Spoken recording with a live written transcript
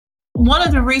One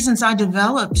of the reasons I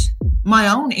developed my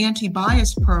own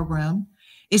anti-bias program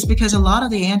is because a lot of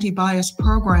the anti-bias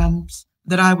programs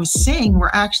that I was seeing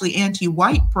were actually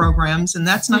anti-white programs, and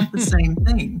that's not the same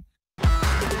thing.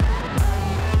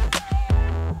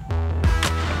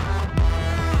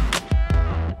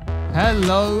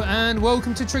 Hello and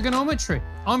welcome to TRIGGERnometry.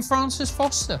 I'm Francis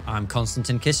Foster. I'm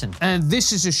Konstantin Kisin. And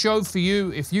this is a show for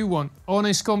you if you want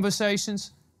honest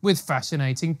conversations with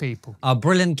fascinating people. Our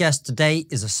brilliant guest today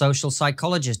is a social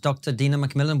psychologist, Dr. Dina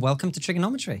McMillan. Welcome to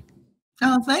TRIGGERnometry.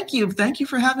 Oh, thank you. Thank you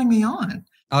for having me on.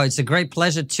 Oh, it's a great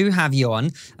pleasure to have you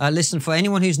on. Listen, for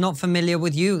anyone who's not familiar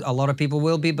with you, a lot of people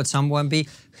will be, but some won't be.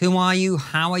 Who are you?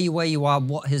 How are you where you are?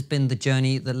 What has been the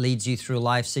journey that leads you through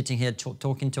life sitting here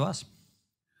talking to us?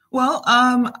 Well,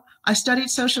 I studied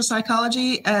social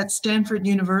psychology at Stanford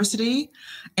University,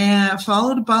 and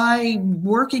followed by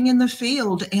working in the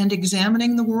field and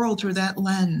examining the world through that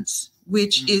lens,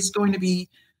 which is going to be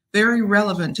very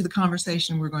relevant to the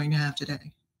conversation we're going to have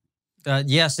today.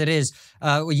 Yes, it is.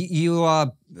 You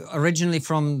are originally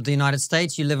from the United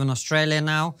States. You live in Australia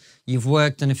now. You've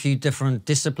worked in a few different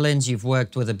disciplines. You've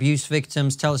worked with abuse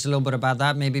victims. Tell us a little bit about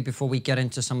that, maybe before we get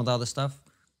into some of the other stuff.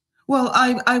 Well,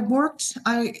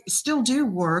 I still do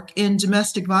work in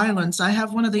domestic violence. I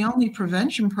have one of the only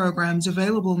prevention programs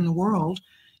available in the world.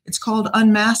 It's called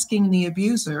Unmasking the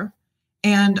Abuser.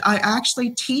 And I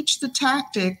actually teach the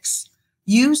tactics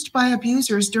used by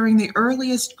abusers during the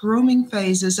earliest grooming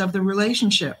phases of the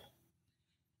relationship.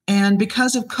 And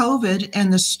because of COVID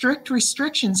and the strict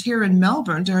restrictions here in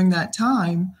Melbourne during that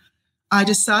time, I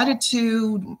decided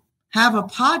to have a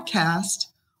podcast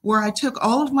where I took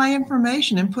all of my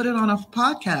information and put it on a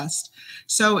podcast.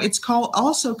 So it's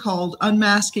also called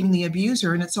Unmasking the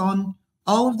Abuser, and it's on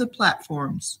all of the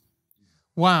platforms.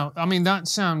 Wow. I mean, that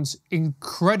sounds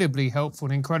incredibly helpful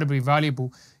and incredibly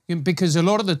valuable, because a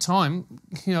lot of the time,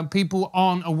 people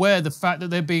aren't aware of the fact that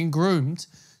they're being groomed.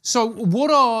 So what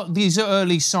are these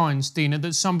early signs, Dina,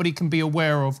 that somebody can be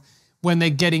aware of when they're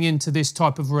getting into this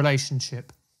type of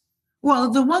relationship?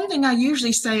 Well, the one thing I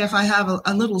usually say if I have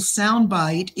a little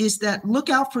soundbite is that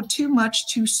look out for too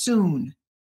much too soon.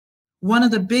 One of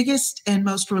the biggest and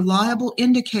most reliable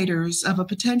indicators of a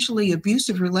potentially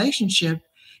abusive relationship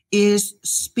is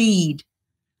speed,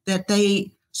 that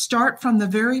they start from the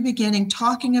very beginning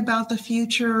talking about the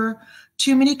future,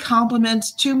 too many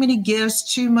compliments, too many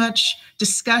gifts, too much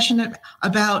discussion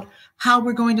about how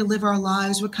we're going to live our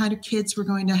lives, what kind of kids we're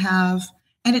going to have,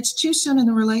 and it's too soon in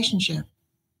the relationship.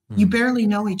 You barely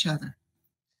know each other.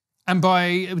 And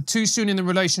by too soon in the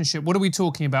relationship, what are we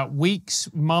talking about? Weeks,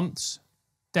 months,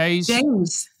 days?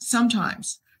 Days,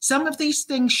 sometimes. Some of these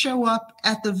things show up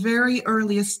at the very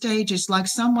earliest stages, like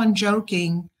someone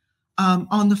joking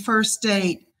on the first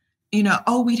date,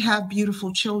 oh, we'd have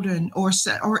beautiful children,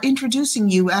 or introducing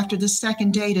you after the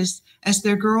second date as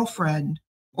their girlfriend,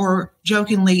 or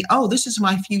jokingly, oh, this is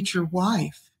my future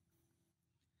wife.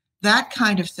 That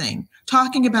kind of thing.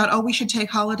 Talking about, oh, we should take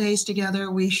holidays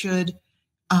together. We should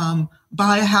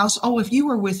buy a house. Oh, if you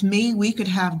were with me, we could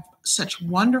have such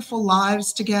wonderful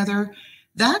lives together.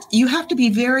 That you have to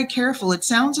be very careful. It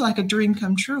sounds like a dream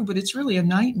come true, but it's really a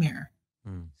nightmare.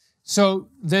 So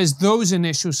there's those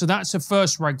initials. So that's the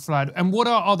first red flag. And what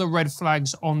are other red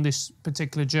flags on this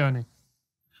particular journey?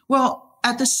 Well,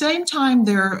 at the same time,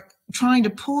 they're trying to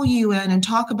pull you in and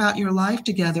talk about your life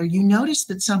together, you notice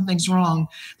that something's wrong.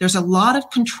 There's a lot of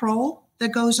control that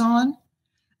goes on.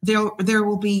 There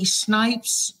will be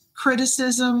snipes,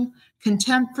 criticism,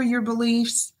 contempt for your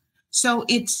beliefs. So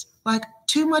it's like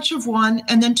too much of one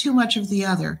and then too much of the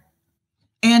other.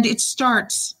 And it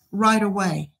starts right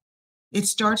away. It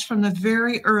starts from the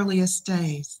very earliest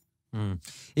days.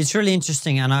 It's really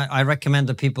interesting, and I recommend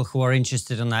that people who are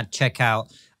interested in that check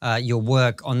out your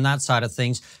work on that side of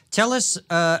things. Tell us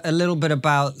a little bit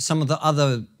about some of the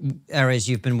other areas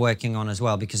you've been working on as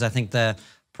well, because I think they're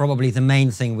probably the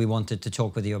main thing we wanted to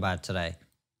talk with you about today.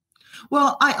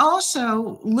 Well, I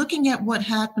also, looking at what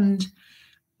happened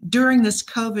during this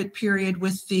COVID period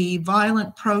with the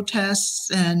violent protests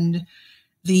and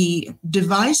the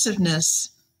divisiveness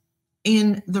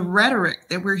in the rhetoric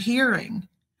that we're hearing,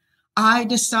 I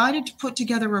decided to put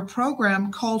together a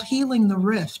program called Healing the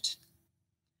Rift.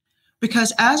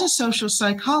 Because as a social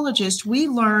psychologist, we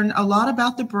learn a lot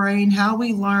about the brain, how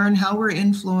we learn, how we're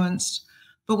influenced,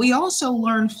 but we also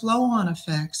learn flow-on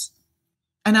effects.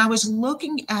 And I was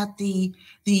looking at the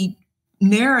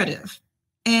narrative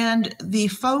and the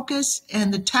focus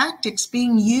and the tactics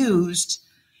being used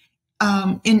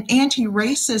in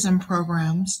anti-racism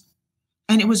programs.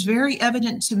 And it was very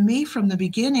evident to me from the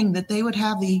beginning that they would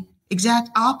have the exact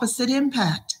opposite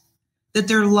impact, that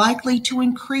they're likely to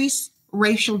increase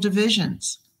racial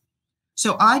divisions.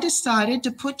 So I decided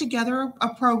to put together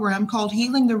a program called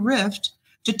Healing the Rift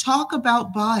to talk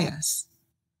about bias,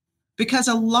 because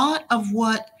a lot of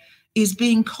what is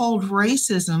being called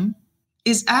racism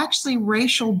is actually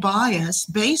racial bias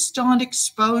based on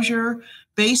exposure,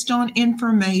 based on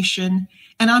information.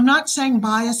 And I'm not saying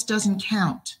bias doesn't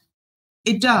count.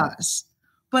 It does,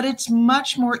 but it's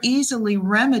much more easily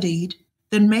remedied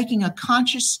than making a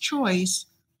conscious choice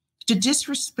to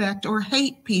disrespect or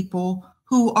hate people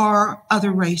who are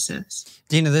other races.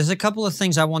 Dina, there's a couple of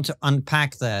things I want to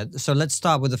unpack there. So let's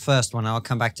start with the first one. I'll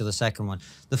come back to the second one.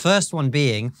 The first one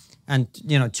being, and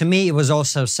to me, it was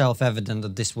also self-evident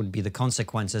that this would be the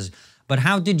consequences. But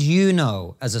how did you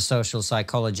know, as a social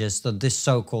psychologist, that this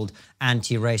so-called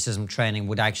anti-racism training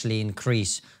would actually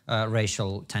increase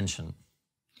racial tension?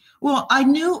 Well, I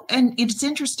knew, and it's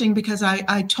interesting because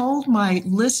I told my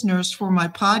listeners for my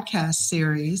podcast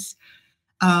series,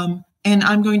 and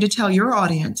I'm going to tell your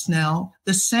audience now,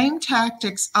 the same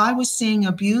tactics I was seeing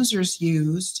abusers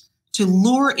use to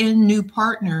lure in new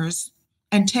partners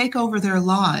and take over their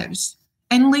lives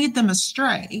and lead them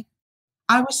astray,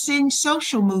 I was seeing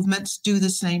social movements do the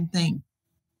same thing.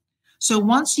 So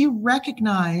once you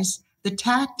recognize the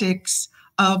tactics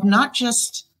of not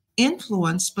just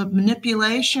influence, but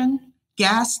manipulation,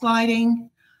 gaslighting,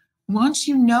 once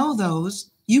you know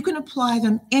those, you can apply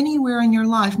them anywhere in your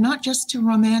life, not just to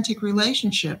romantic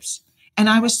relationships. And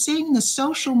I was seeing the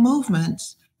social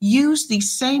movements use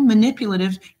these same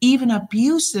manipulative, even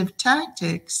abusive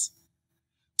tactics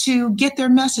to get their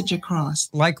message across.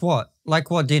 Like what?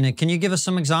 Like what, Dina? Can you give us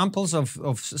some examples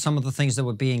of some of the things that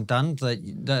were being done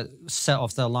that set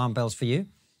off the alarm bells for you?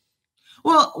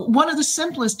 Well, one of the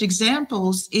simplest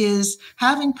examples is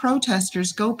having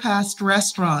protesters go past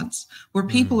restaurants where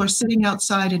people are sitting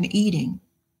outside and eating,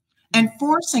 and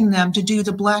forcing them to do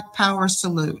the Black Power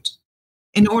salute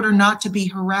in order not to be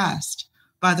harassed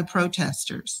by the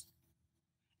protesters.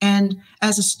 And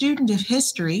as a student of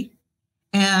history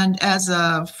and as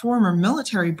a former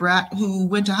military brat who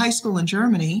went to high school in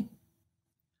Germany,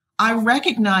 I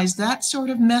recognize that sort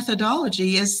of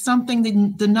methodology as something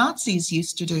the Nazis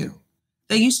used to do.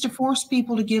 They used to force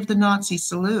people to give the Nazi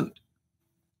salute.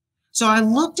 So I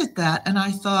looked at that and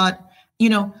I thought,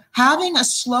 having a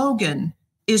slogan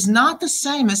is not the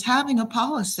same as having a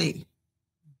policy.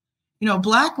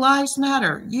 Black Lives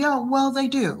Matter. Yeah, well, they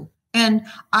do. And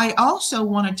I also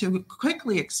wanted to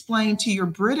quickly explain to your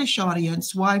British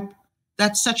audience why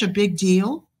that's such a big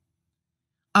deal.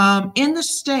 In the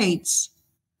States,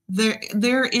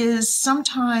 there is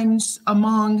sometimes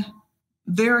among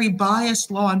very biased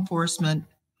law enforcement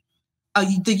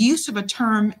the use of a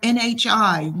term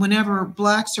NHI whenever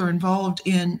Blacks are involved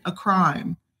in a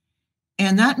crime.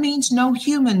 And that means no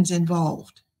humans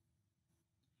involved.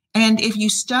 And if you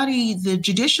study the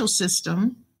judicial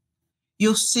system,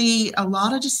 you'll see a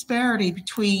lot of disparity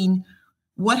between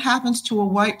what happens to a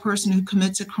white person who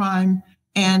commits a crime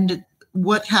and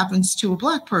what happens to a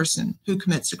Black person who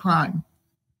commits a crime.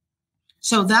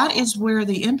 So that is where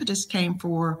the impetus came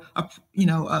for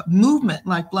a movement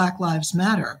like Black Lives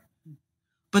Matter.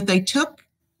 But they took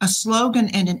a slogan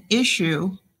and an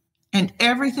issue, and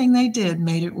everything they did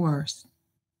made it worse.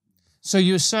 So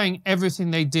you're saying everything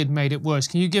they did made it worse.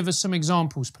 Can you give us some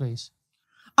examples, please?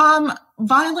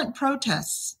 Violent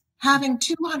protests, having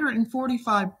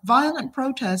 245 violent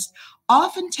protests,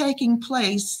 often taking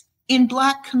place in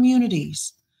Black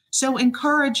communities. So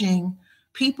encouraging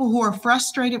people who are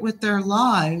frustrated with their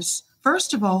lives,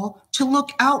 first of all, to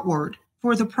look outward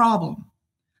for the problem.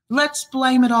 Let's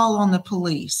blame it all on the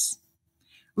police.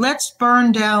 Let's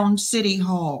burn down City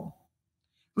Hall.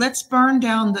 Let's burn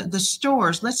down the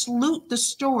stores. Let's loot the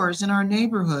stores in our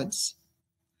neighborhoods.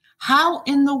 How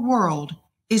in the world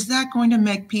is that going to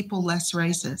make people less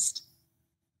racist?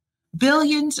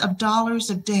 Billions of dollars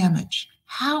of damage.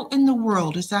 How in the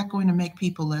world is that going to make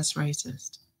people less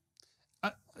racist?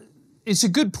 It's a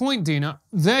good point, Dina.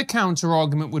 Their counter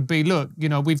argument would be, look,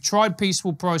 we've tried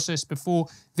peaceful process before.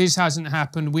 This hasn't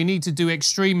happened. We need to do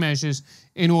extreme measures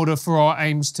in order for our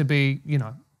aims to be,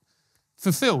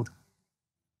 fulfilled.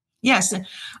 Yes,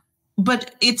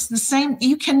 but it's the same.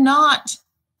 You cannot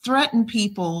threaten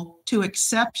people to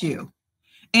accept you.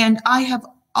 And I have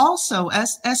also,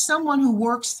 as someone who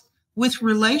works with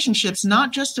relationships,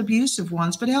 not just abusive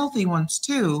ones, but healthy ones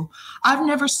too, I've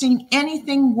never seen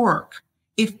anything work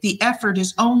if the effort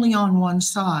is only on one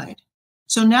side.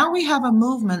 So now we have a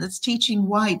movement that's teaching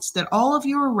whites that all of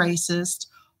you are racist,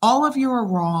 all of you are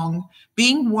wrong,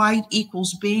 being white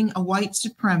equals being a white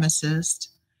supremacist,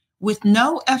 with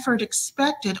no effort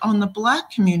expected on the Black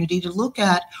community to look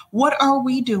at what are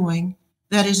we doing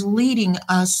that is leading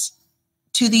us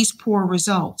to these poor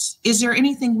results? Is there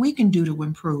anything we can do to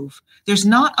improve? There's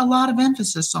not a lot of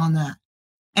emphasis on that.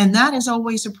 And that is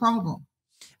always a problem.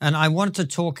 And I want to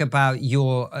talk about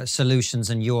your solutions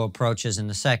and your approaches in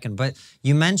a second, but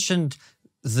you mentioned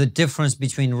the difference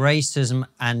between racism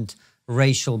and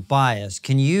racial bias.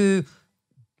 Can you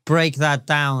break that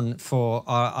down for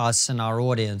us and our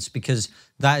audience? Because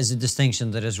that is a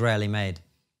distinction that is rarely made.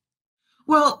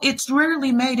 Well, it's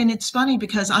rarely made, and it's funny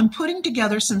because I'm putting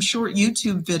together some short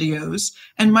YouTube videos,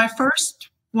 and my first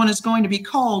one is going to be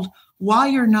called Why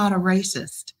You're Not a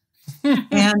Racist.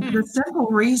 And the simple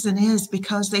reason is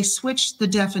because they switched the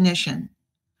definition.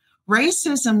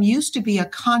 Racism used to be a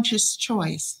conscious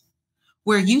choice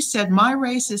where you said, my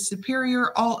race is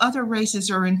superior, all other races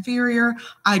are inferior,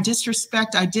 I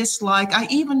disrespect, I dislike, I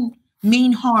even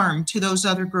mean harm to those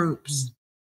other groups.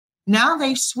 Now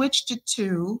they've switched it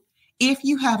to, if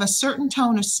you have a certain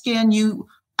tone of skin, you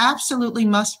absolutely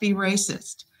must be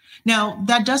racist. Now,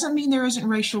 that doesn't mean there isn't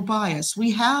racial bias.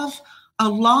 We have a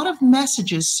lot of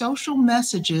messages, social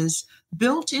messages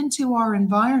built into our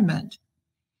environment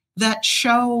that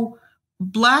show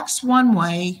blacks one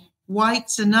way,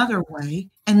 whites another way,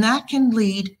 and that can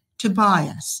lead to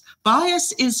bias.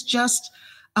 Bias is just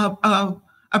a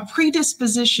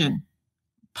predisposition,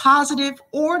 positive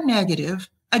or negative,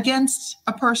 against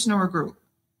a person or a group.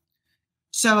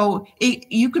 So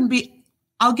you can be,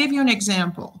 I'll give you an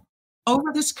example.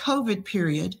 Over this COVID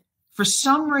period, for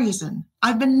some reason,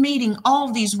 I've been meeting all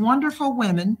of these wonderful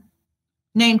women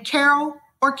named Carol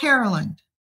or Carolyn.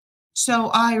 So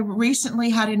I recently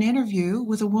had an interview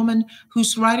with a woman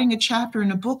who's writing a chapter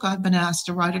in a book I've been asked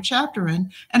to write a chapter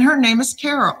in, and her name is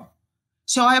Carol.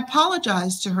 So I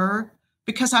apologized to her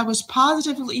because I was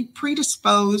positively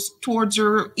predisposed towards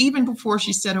her even before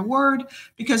she said a word,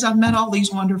 because I've met all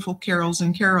these wonderful Carols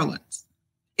and Carolyns.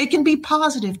 It can be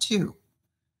positive too.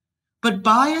 But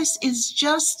bias is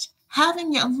just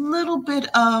having a little bit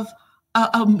of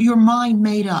your mind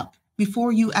made up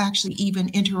before you actually even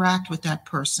interact with that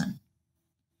person.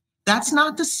 That's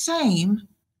not the same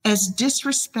as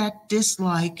disrespect,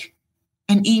 dislike,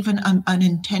 and even an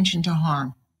intention to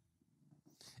harm.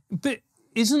 But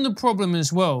isn't the problem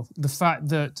as well the fact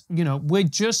that, you know, we're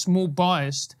just more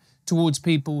biased towards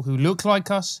people who look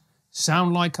like us,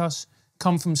 sound like us,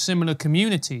 come from similar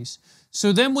communities?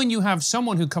 So then when you have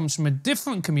someone who comes from a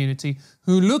different community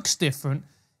who looks different,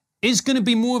 it's going to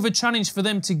be more of a challenge for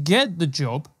them to get the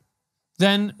job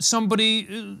than somebody,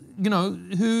 you know,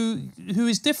 who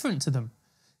is different to them.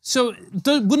 So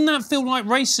wouldn't that feel like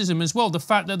racism as well? The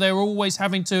fact that they're always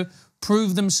having to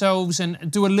prove themselves and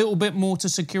do a little bit more to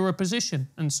secure a position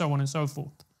and so on and so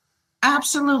forth.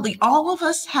 Absolutely. All of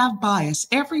us have bias.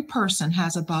 Every person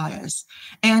has a bias.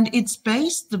 And it's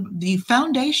based, the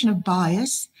foundation of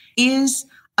bias is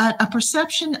a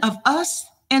perception of us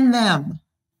and them.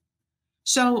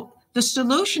 So the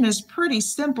solution is pretty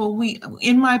simple.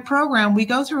 In my program, we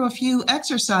go through a few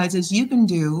exercises you can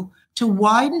do to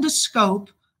widen the scope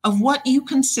of what you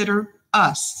consider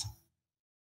us.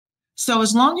 So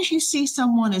as long as you see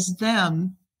someone as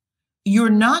them, you're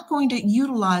not going to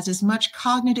utilize as much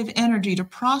cognitive energy to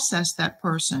process that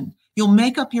person. You'll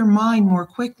make up your mind more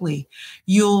quickly.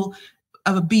 You'll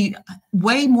be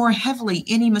way more heavily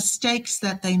any mistakes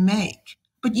that they make.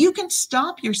 But you can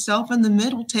stop yourself in the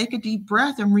middle, take a deep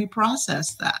breath, and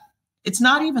reprocess that. It's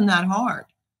not even that hard.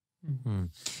 Mm-hmm.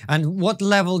 And what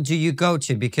level do you go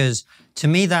to? Because to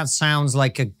me, that sounds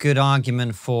like a good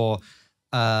argument for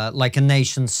like a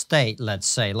nation state, let's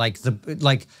say. Like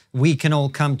we can all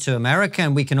come to America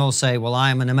and we can all say, well,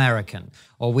 I'm an American.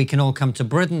 Or we can all come to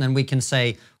Britain and we can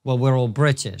say, well, we're all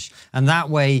British. And that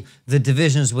way, the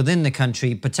divisions within the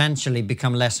country potentially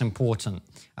become less important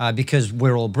because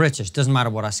we're all British. Doesn't matter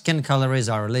what our skin color is,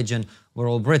 our religion, we're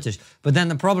all British. But then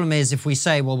the problem is if we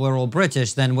say, well, we're all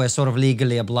British, then we're sort of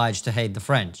legally obliged to hate the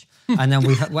French. And then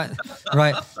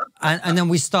right, and then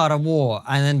we start a war.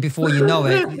 And then before you know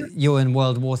it, you're in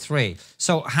World War III.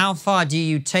 So how far do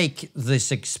you take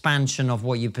this expansion of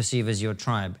what you perceive as your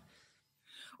tribe?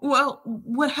 Well,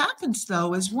 what happens,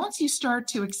 though, is once you start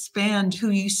to expand who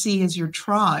you see as your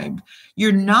tribe,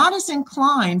 you're not as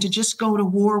inclined to just go to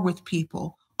war with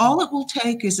people. All it will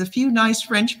take is a few nice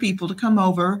French people to come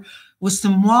over with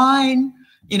some wine,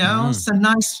 you know, some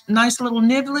nice little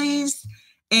nibblies,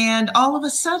 and all of a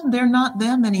sudden they're not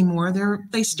them anymore.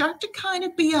 They start to kind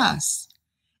of be us.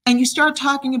 And you start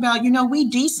talking about, you know, we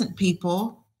decent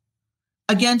people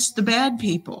against the bad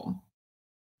people.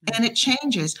 And it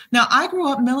changes. Now, I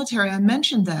grew up military. I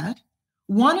mentioned that.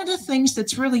 One of the things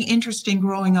that's really interesting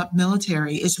growing up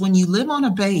military is when you live on a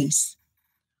base,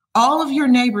 all of your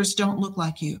neighbors don't look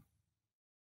like you.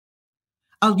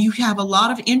 You have a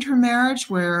lot of intermarriage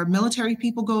where military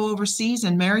people go overseas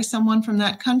and marry someone from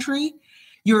that country.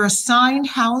 You're assigned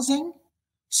housing,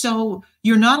 so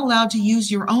you're not allowed to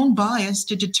use your own bias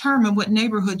to determine what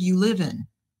neighborhood you live in.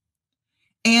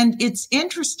 And it's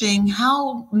interesting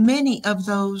how many of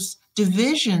those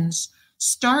divisions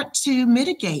start to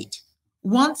mitigate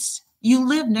once you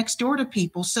live next door to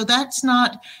people. So that's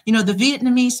not, the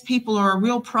Vietnamese people are a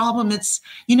real problem. It's,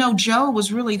 Joe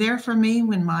was really there for me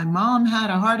when my mom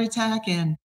had a heart attack,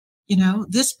 and,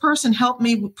 this person helped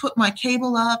me put my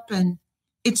cable up, and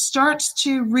it starts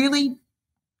to really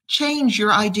change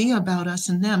your idea about us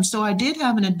and them. So I did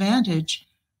have an advantage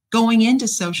going into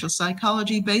social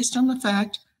psychology based on the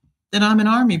fact that I'm an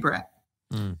Army brat.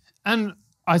 Mm. And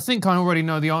I think I already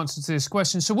know the answer to this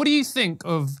question. So what do you think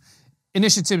of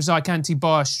initiatives like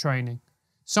anti-bias training?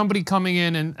 Somebody coming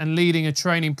in and leading a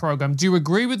training program. Do you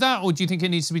agree with that, or do you think it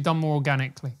needs to be done more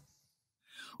organically?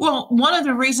 Well, one of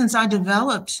the reasons I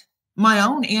developed my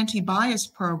own anti-bias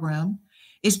program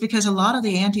is because a lot of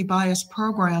the anti-bias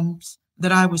programs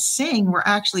that I was seeing were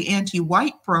actually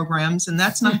anti-white programs, and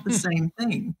that's not the same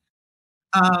thing.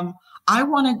 I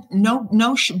wanted no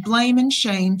blame and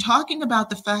shame, talking about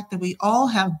the fact that we all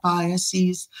have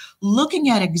biases, looking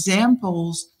at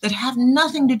examples that have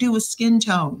nothing to do with skin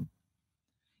tone.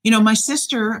 My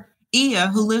sister, Ia,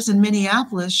 who lives in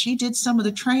Minneapolis, she did some of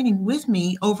the training with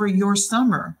me over your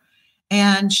summer.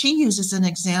 And she uses an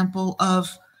example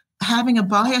of having a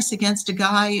bias against a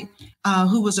guy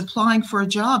who was applying for a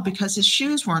job because his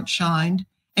shoes weren't shined.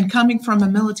 And coming from a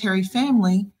military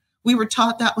family, we were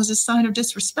taught that was a sign of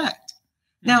disrespect.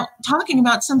 Now, talking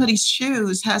about somebody's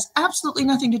shoes has absolutely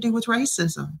nothing to do with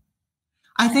racism.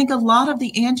 I think a lot of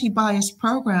the anti-bias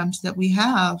programs that we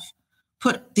have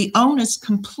put the onus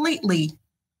completely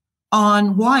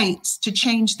on whites to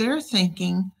change their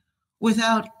thinking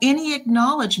without any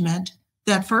acknowledgement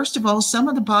that, first of all, some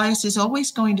of the bias is always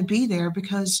going to be there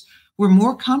because we're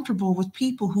more comfortable with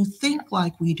people who think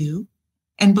like we do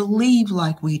and believe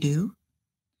like we do.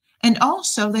 And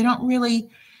also, they don't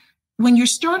really, when you're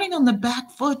starting on the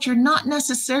back foot, you're not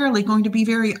necessarily going to be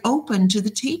very open to the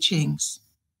teachings.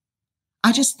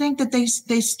 I just think that they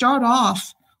start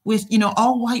off with,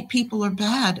 all white people are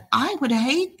bad. I would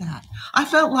hate that. I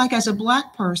felt like as a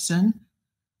Black person,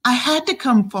 I had to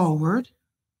come forward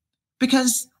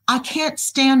because I can't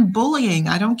stand bullying.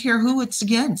 I don't care who it's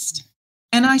against.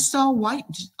 And I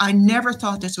never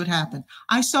thought this would happen.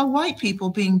 I saw white people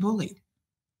being bullied,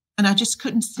 and I just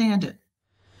couldn't stand it.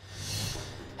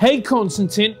 Hey,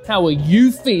 Konstantin, how are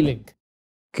you feeling?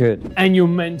 Good. And your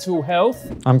mental health?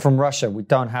 I'm from Russia. We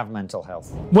don't have mental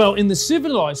health. Well, in the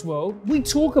civilized world, we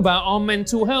talk about our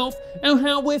mental health and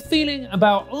how we're feeling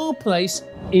about our place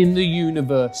in the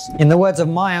universe. In the words of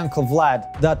my Uncle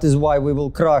Vlad, that is why we will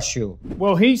crush you.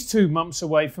 Well, he's 2 months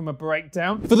away from a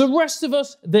breakdown. For the rest of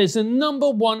us, there's a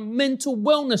 #1 mental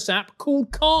wellness app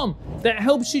called Calm that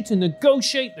helps you to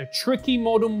negotiate the tricky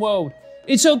modern world.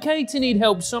 It's okay to need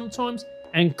help sometimes,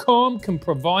 and Calm can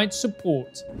provide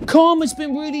support. Calm has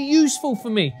been really useful for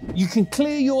me. You can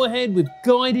clear your head with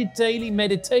guided daily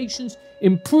meditations,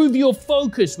 improve your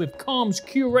focus with Calm's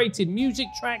curated music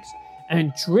tracks,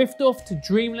 and drift off to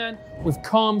dreamland with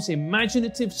Calm's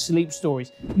imaginative sleep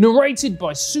stories, narrated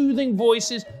by soothing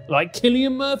voices like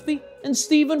Cillian Murphy and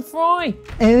Stephen Fry.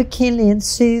 Oh, Cillian,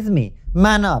 soothe me.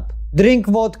 Man up. Drink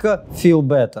vodka, feel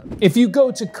better. If you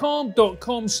go to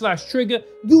calm.com/trigger,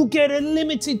 you'll get a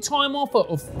limited time offer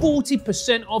of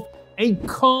 40% off a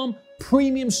Calm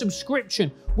premium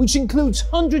subscription, which includes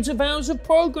hundreds of hours of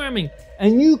programming,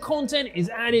 and new content is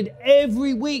added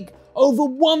every week. Over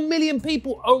 1 million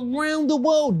people around the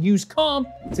world use Calm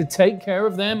to take care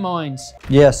of their minds.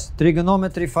 Yes,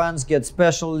 TRIGGERnometry fans get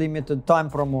special limited time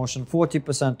promotion,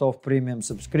 40% off premium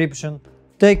subscription.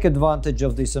 Take advantage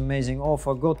of this amazing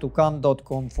offer. Go to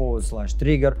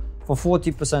calm.com/trigger for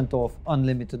 40% off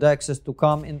unlimited access to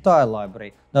Calm entire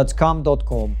library. That's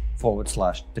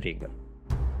calm.com/trigger.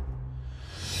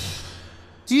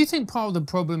 Do you think part of the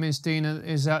problem is, Dina,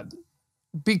 is that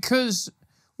because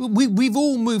we've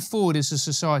all moved forward as a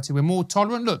society, we're more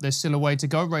tolerant? Look, there's still a way to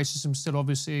go. Racism still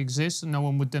obviously exists, and no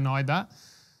one would deny that.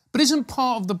 But isn't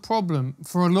part of the problem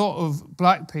for a lot of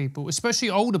Black people,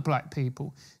 especially older Black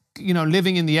people,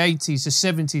 living in the 80s, the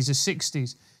 70s, the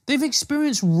 60s, they've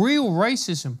experienced real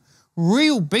racism,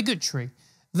 real bigotry,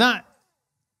 that,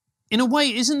 in a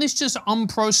way, isn't this just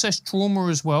unprocessed trauma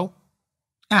as well?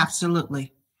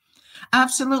 Absolutely.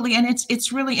 Absolutely. And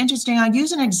it's really interesting. I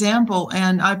use an example,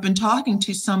 and I've been talking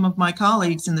to some of my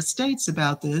colleagues in the States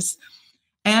about this,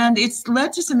 and it's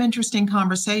led to some interesting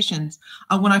conversations.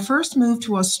 When I first moved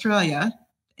to Australia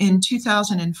in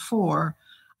 2004,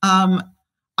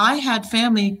 I had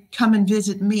family come and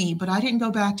visit me, but I didn't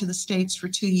go back to the States for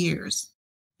 2 years.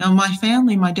 Now, my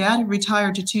family, my dad had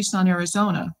retired to Tucson,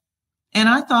 Arizona. And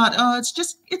I thought, oh,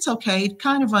 it's okay,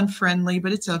 kind of unfriendly,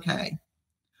 but it's okay.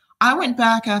 I went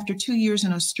back after 2 years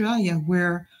in Australia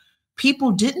where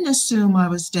people didn't assume I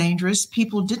was dangerous.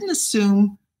 People didn't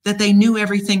assume that they knew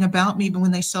everything about me, but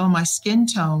when they saw my skin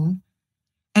tone.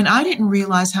 And I didn't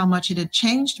realize how much it had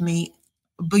changed me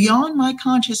beyond my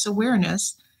conscious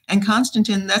awareness. And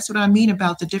Konstantin, that's what I mean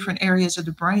about the different areas of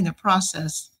the brain that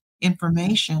process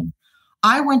information.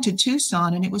 I went to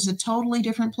Tucson and it was a totally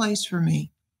different place for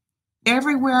me.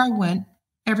 Everywhere I went,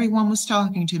 everyone was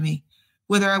talking to me,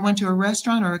 whether I went to a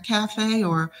restaurant or a cafe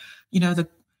or, the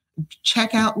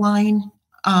checkout line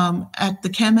at the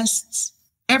chemists.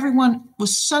 Everyone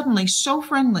was suddenly so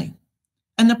friendly.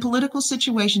 And the political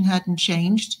situation hadn't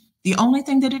changed. The only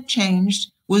thing that had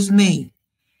changed was me.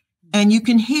 And you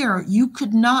can hear, you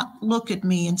could not look at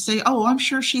me and say, oh, I'm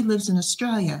sure she lives in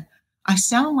Australia. I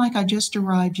sound like I just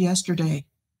arrived yesterday.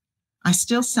 I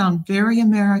still sound very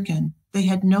American. They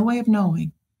had no way of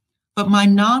knowing. But my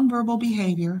nonverbal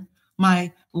behavior,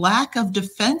 my lack of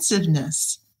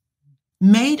defensiveness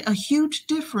made a huge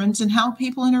difference in how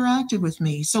people interacted with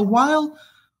me. So while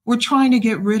we're trying to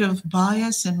get rid of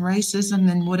bias and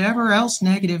racism and whatever else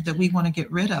negative that we want to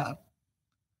get rid of,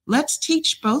 let's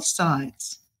teach both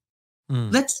sides.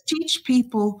 Let's teach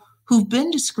people who've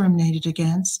been discriminated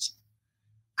against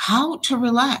how to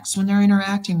relax when they're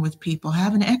interacting with people,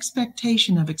 have an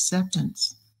expectation of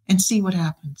acceptance, and see what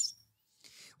happens.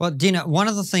 Well, Dina, one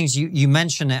of the things you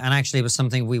mentioned it, and actually it was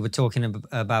something we were talking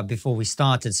about before we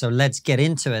started, so let's get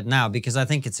into it now because I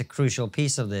think it's a crucial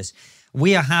piece of this.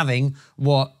 We are having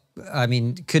what,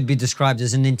 could be described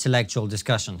as an intellectual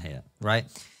discussion here, right?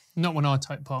 Not when I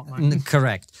take part, mate.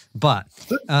 Correct. But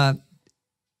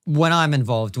when I'm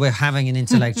involved, we're having an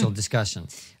intellectual discussion.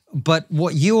 But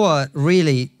what you are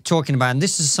really talking about, and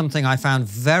this is something I found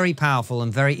very powerful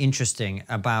and very interesting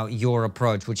about your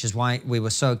approach, which is why we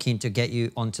were so keen to get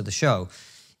you onto the show,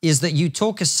 is that you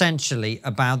talk essentially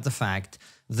about the fact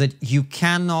that you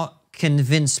cannot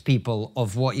convince people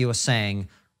of what you are saying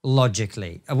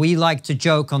logically. We like to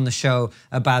joke on the show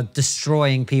about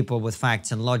destroying people with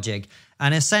facts and logic,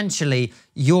 and essentially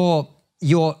your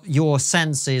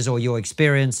senses or your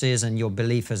experiences and your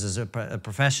belief as a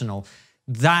professional,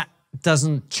 that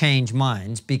doesn't change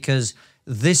minds because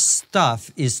this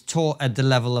stuff is taught at the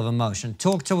level of emotion.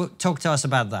 Talk to us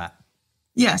about that.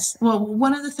 Yes. Well,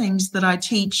 one of the things that I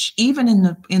teach, even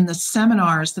in the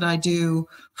seminars that I do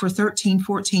for 13,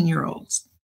 14-year-olds,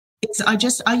 is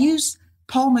I use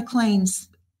Paul McLean's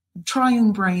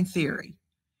triune brain theory.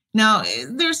 Now,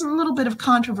 there's a little bit of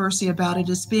controversy about it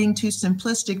as being too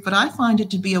simplistic, but I find it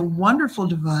to be a wonderful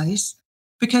device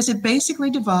because it basically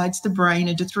divides the brain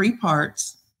into 3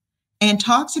 parts and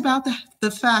talks about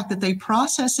the fact that they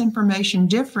process information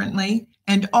differently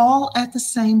and all at the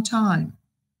same time.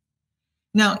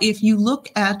 Now, if you look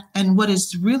at, and what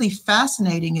is really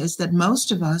fascinating is that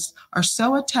most of us are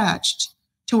so attached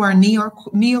to our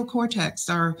neocortex,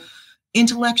 our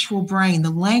intellectual brain, the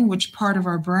language part of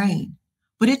our brain,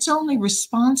 but it's only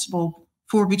responsible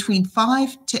for between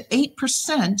 5 to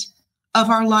 8% of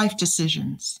our life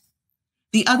decisions.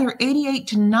 The other 88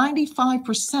 to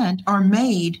 95% are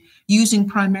made using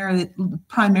primarily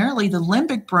the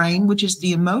limbic brain, which is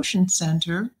the emotion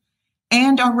center,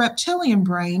 and our reptilian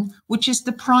brain, which is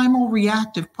the primal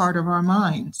reactive part of our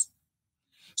minds.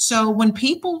 So when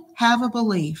people have a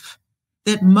belief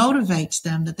that motivates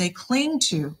them, that they cling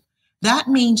to, that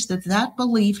means that that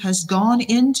belief has gone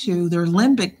into their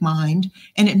limbic mind,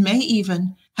 and it may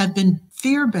even have been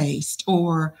fear-based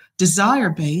or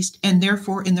desire-based, and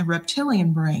therefore in the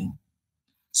reptilian brain.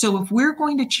 So if we're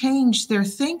going to change their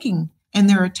thinking and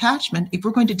their attachment, if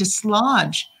we're going to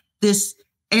dislodge this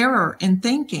error in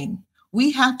thinking,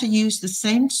 we have to use the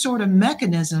same sort of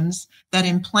mechanisms that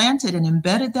implanted and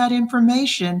embedded that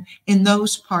information in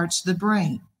those parts of the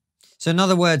brain. So in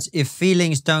other words, if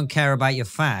feelings don't care about your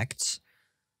facts,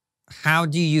 how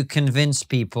do you convince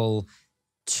people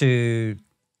to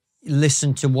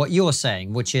listen to what you're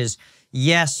saying, which is,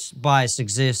 yes, bias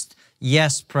exists,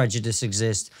 yes, prejudice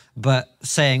exists, but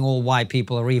saying all white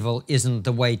people are evil isn't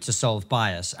the way to solve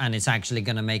bias, and it's actually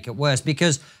going to make it worse?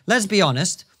 Because let's be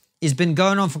honest, it's been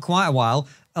going on for quite a while.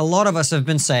 A lot of us have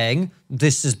been saying,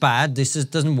 this is bad,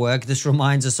 doesn't work, this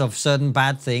reminds us of certain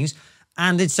bad things,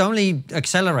 and it's only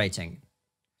accelerating.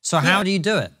 So how do you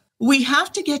do it? We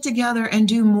have to get together and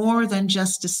do more than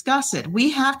just discuss it.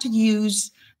 We have to use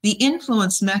the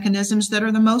influence mechanisms that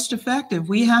are the most effective.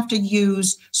 We have to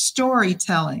use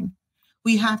storytelling.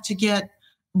 We have to get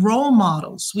role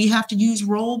models. We have to use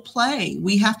role play.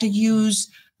 We have to use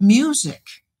music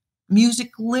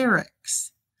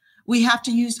lyrics. We have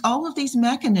to use all of these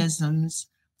mechanisms,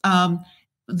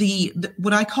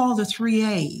 what I call the 3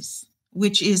 A's,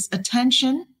 which is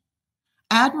attention,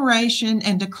 admiration,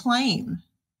 and acclaim.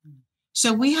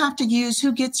 So we have to use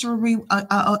who gets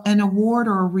an award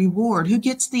or a reward, who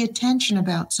gets the attention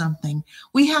about something.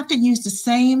 We have to use the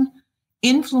same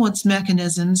influence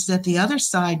mechanisms that the other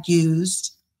side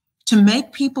used to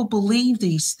make people believe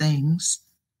these things,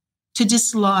 to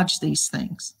dislodge these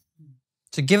things.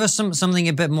 To give us something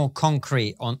a bit more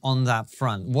concrete on that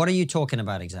front, what are you talking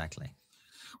about exactly?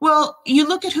 Well, you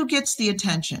look at who gets the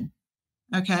attention,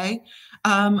 okay?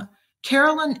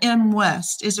 Carolyn M.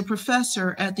 West is a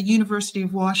professor at the University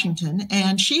of Washington,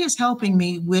 and she is helping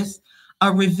me with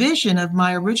a revision of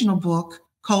my original book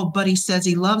called Buddy Says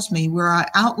He Loves Me, where I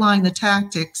outline the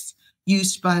tactics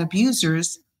used by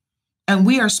abusers, and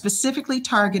we are specifically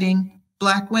targeting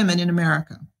Black women in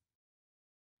America.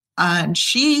 And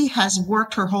she has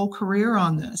worked her whole career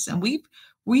on this, and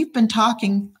we've been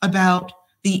talking about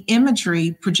the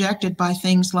imagery projected by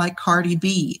things like Cardi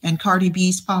B and Cardi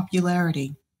B's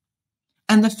popularity.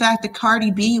 And the fact that Cardi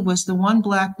B was the one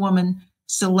Black woman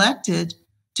selected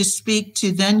to speak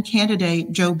to then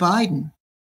candidate Joe Biden.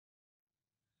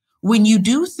 When you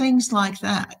do things like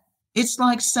that, it's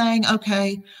like saying,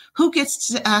 okay, who gets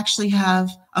to actually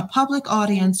have a public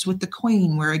audience with the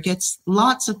Queen where it gets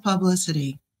lots of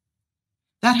publicity?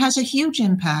 That has a huge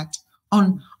impact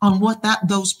on what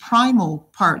those primal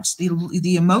parts,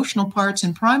 the emotional parts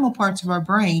and primal parts of our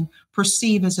brain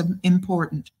perceive as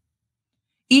important.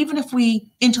 Even if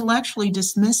we intellectually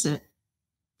dismiss it,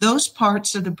 those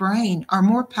parts of the brain are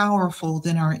more powerful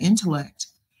than our intellect,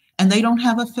 and they don't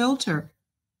have a filter,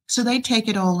 so they take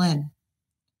it all in.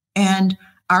 And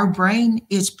our brain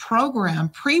is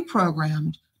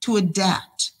pre-programmed to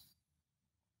adapt.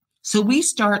 So we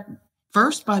start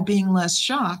first by being less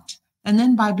shocked, and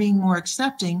then by being more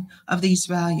accepting of these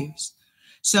values.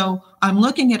 So I'm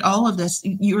looking at all of this.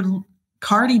 You're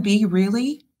Cardi B,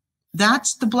 really?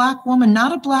 That's the Black woman,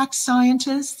 not a Black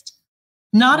scientist,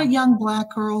 not a young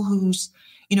Black girl who's,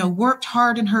 worked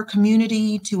hard in her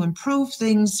community to improve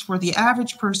things for the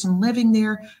average person living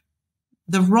there.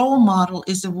 The role model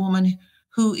is a woman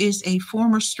who is a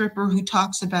former stripper who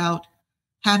talks about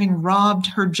having robbed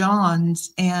her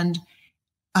Johns and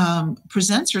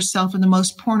presents herself in the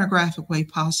most pornographic way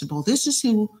possible. This is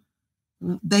who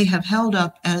they have held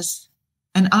up as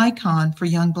an icon for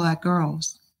young Black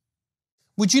girls.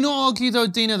 Would you not argue, though,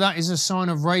 Dina, that is a sign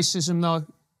of racism, though?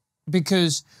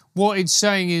 Because what it's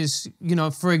saying is,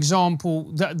 for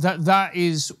example, that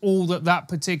is all that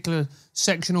particular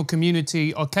section or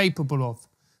community are capable of.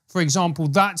 For example,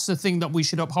 that's the thing that we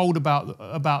should uphold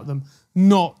about them,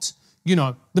 not,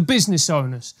 the business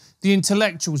owners, the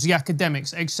intellectuals, the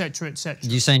academics, etc., etc.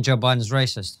 You saying Joe Biden's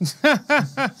racist?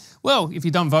 Well, if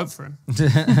you don't vote for him.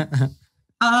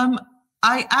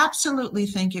 I absolutely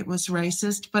think it was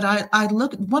racist, but I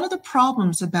look, one of the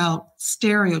problems about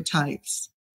stereotypes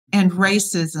and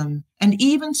racism and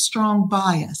even strong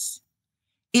bias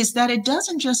is that it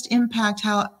doesn't just impact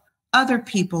how other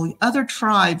people, other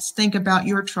tribes think about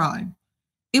your tribe.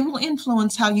 It will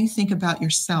influence how you think about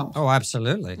yourself. Oh,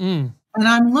 absolutely. Mm. And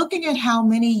I'm looking at how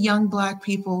many young Black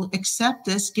people accept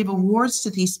this, give awards to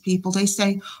these people. They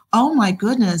say, oh my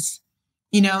goodness,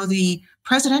 the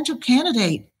presidential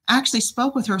candidate actually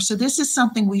spoke with her. So this is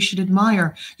something we should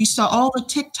admire. You saw all the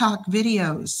TikTok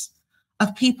videos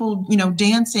of people,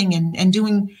 dancing and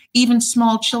doing, even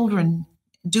small children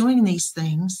doing these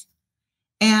things.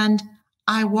 And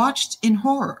I watched in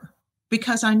horror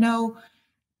because I know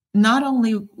not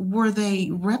only were they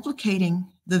replicating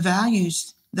the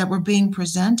values that were being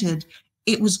presented,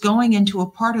 it was going into a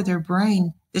part of their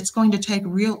brain that's going to take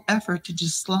real effort to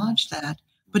dislodge that,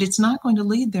 but it's not going to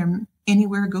lead them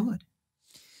anywhere good.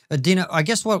 Dina, I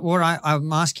guess what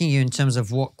I'm asking you in terms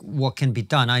of what can be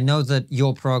done, I know that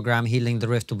your program, Healing the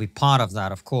Rift, will be part of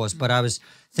that, of course, but I was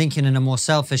thinking in a more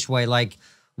selfish way, like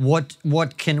what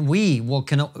can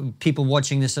people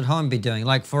watching this at home be doing?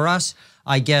 Like for us,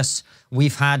 I guess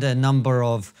we've had a number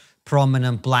of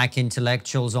prominent Black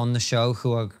intellectuals on the show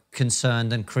who are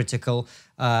concerned and critical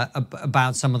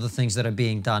about some of the things that are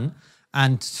being done.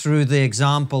 And through the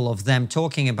example of them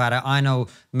talking about it, I know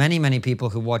many, many people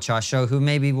who watch our show who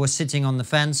maybe were sitting on the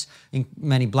fence,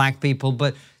 many Black people,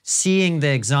 but seeing the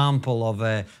example of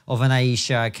an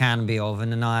Aisha Canby, of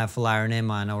an Anaya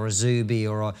Falariman, or a Zuby,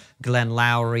 or a Glenn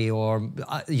Lowry, or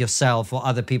yourself, or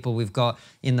other people we've got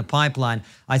in the pipeline,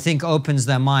 I think opens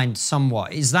their mind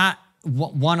somewhat. Is that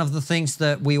one of the things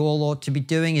that we all ought to be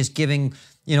doing, is giving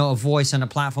a voice and a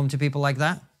platform to people like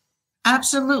that?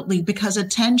 Absolutely, because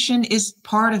attention is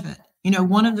part of it.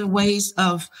 One of the ways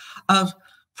of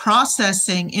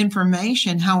processing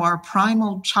information, how our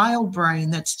primal child brain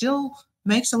that still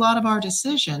makes a lot of our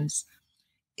decisions,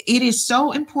 it is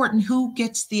so important who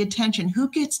gets the attention, who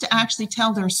gets to actually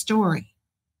tell their story.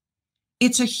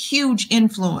 It's a huge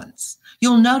influence.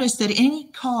 You'll notice that any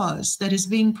cause that is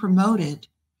being promoted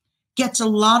gets a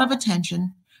lot of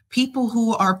attention. People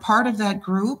who are part of that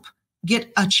group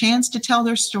get a chance to tell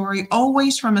their story,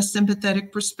 always from a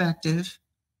sympathetic perspective,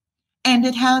 and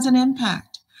it has an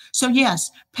impact. So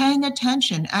yes, paying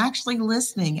attention, actually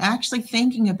listening, actually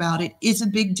thinking about it is a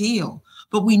big deal.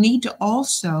 But we need to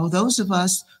also, those of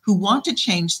us who want to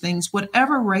change things,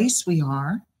 whatever race we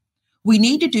are, we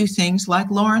need to do things like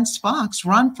Lawrence Fox,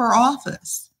 run for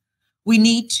office. We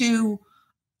need to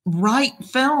write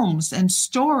films and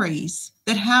stories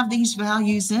that have these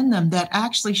values in them that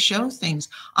actually show things.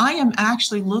 I am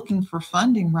actually looking for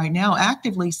funding right now,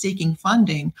 actively seeking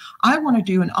funding. I want to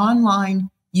do an online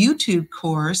YouTube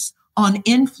course on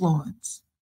influence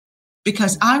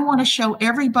because I want to show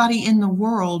everybody in the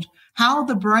world how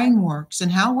the brain works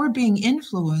and how we're being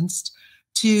influenced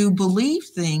to believe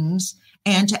things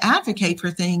and to advocate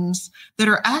for things that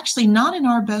are actually not in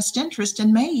our best interest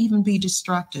and may even be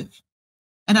destructive.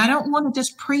 And I don't want to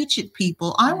just preach at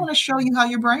people. I want to show you how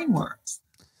your brain works.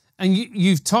 And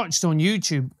you've touched on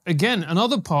YouTube. Again,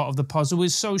 another part of the puzzle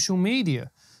is social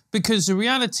media. Because the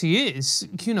reality is,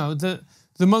 that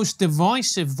the most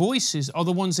divisive voices are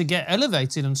the ones that get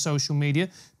elevated on social media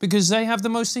because they have the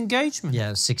most engagement.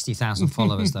 Yeah, 60,000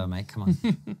 followers though, mate. Come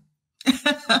on.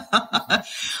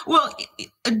 Well,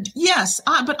 yes,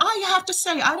 but I have to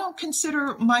say, I don't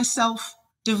consider myself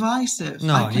divisive.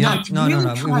 No. We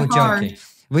were joking.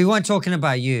 We weren't talking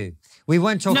about you. We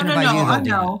weren't talking about you. I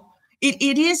know.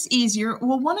 It is easier.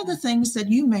 Well, one of the things that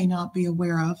you may not be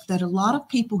aware of, that a lot of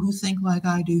people who think like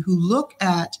I do, who look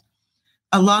at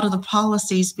a lot of the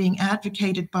policies being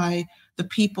advocated by the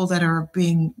people that are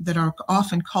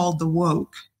often called the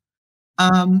woke,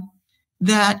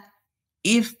 that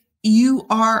if you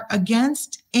are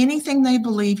against anything they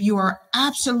believe, you are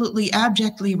absolutely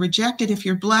abjectly rejected. If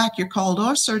you're Black, you're called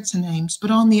all sorts of names.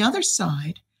 But on the other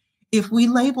side, if we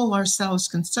label ourselves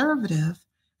conservative,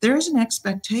 there is an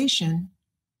expectation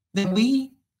that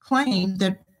we claim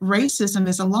that racism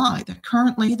is a lie, that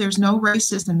currently there's no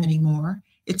racism anymore.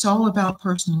 It's all about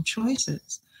personal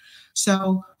choices.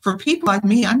 So for people like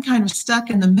me, I'm kind of stuck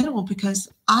in the middle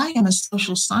because I am a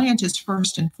social scientist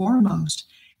first and foremost.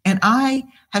 And I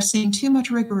have seen too much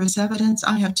rigorous evidence.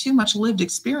 I have too much lived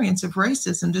experience of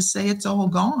racism to say it's all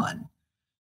gone.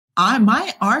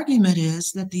 My argument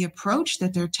is that the approach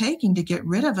that they're taking to get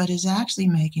rid of it is actually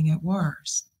making it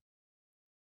worse.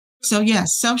 So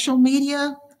yes, social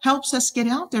media helps us get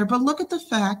out there, but look at the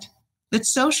fact that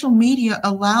social media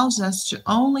allows us to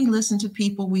only listen to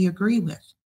people we agree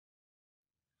with.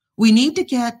 We need to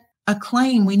get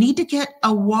acclaim. We need to get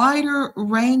a wider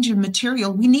range of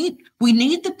material. We need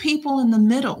the people in the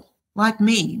middle, like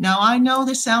me. Now, I know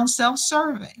this sounds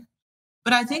self-serving,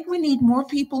 but I think we need more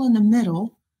people in the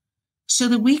middle so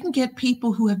that we can get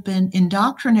people who have been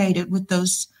indoctrinated with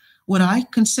those, what I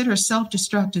consider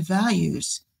self-destructive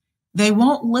values. They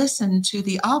won't listen to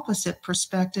the opposite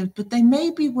perspective, but they may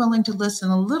be willing to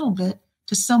listen a little bit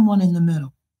to someone in the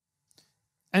middle.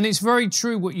 And it's very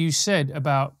true what you said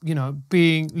about,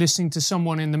 listening to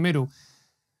someone in the middle.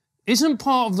 Isn't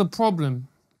part of the problem,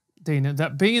 Dina,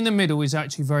 that being in the middle is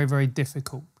actually very, very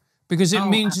difficult because it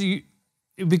means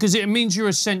you're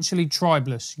essentially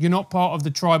tribeless. You're not part of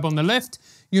the tribe on the left.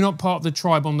 You're not part of the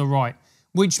tribe on the right,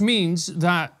 which means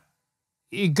that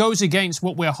it goes against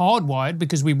what we're hardwired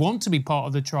because we want to be part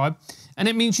of the tribe. And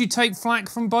it means you take flack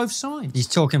from both sides. He's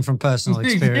talking from personal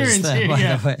experience there, by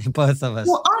the way, both of us.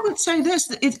 Well, I would say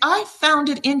this. I found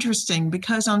it interesting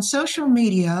because on social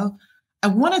media,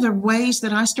 one of the ways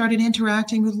that I started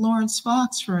interacting with Lawrence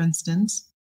Fox, for instance,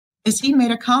 is he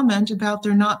made a comment about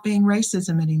there not being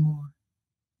racism anymore.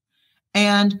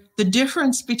 And the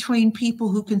difference between people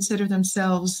who consider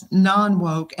themselves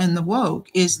non-woke and the woke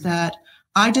is that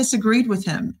I disagreed with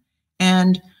him.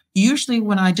 And usually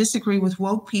when I disagree with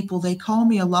woke people, they call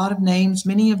me a lot of names,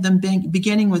 many of them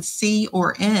beginning with C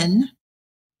or N,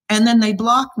 and then they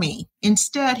block me.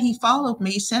 Instead, he followed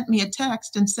me, sent me a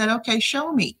text and said, okay,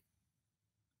 show me.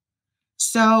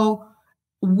 So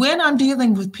when I'm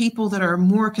dealing with people that are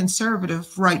more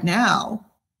conservative right now,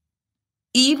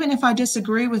 even if I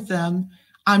disagree with them,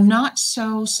 I'm not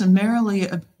so summarily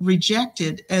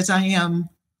rejected as I am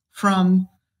from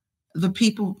the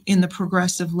people in the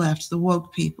progressive left, the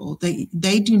woke people.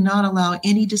 They do not allow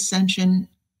any dissension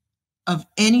of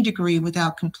any degree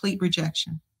without complete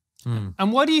rejection.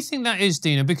 And why do you think that is,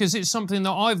 Dina? Because it's something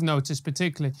that I've noticed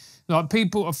particularly. Like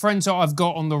people, friends that I've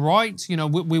got on the right, you know,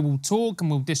 we will talk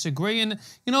and we'll disagree and,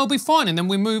 you know, it'll be fine and then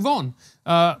we move on.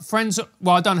 Friends,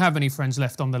 well, I don't have any friends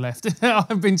left on the left.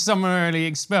 I've been summarily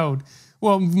expelled.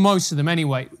 Well, most of them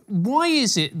anyway. Why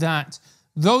is it that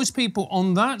those people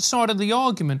on that side of the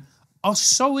argument are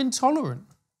so intolerant?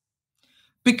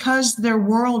 Because their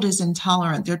world is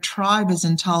intolerant, their tribe is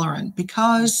intolerant,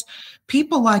 because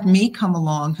people like me come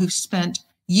along who've spent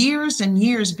years and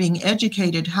years being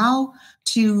educated how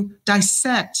to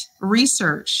dissect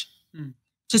research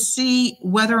to see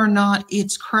whether or not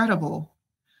it's credible.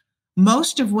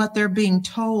 Most of what they're being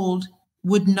told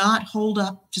would not hold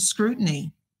up to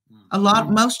scrutiny.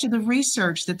 Most of the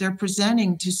research that they're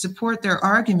presenting to support their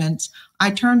arguments,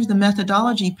 I turn to the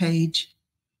methodology page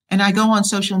and I go on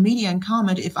social media and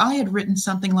comment, if I had written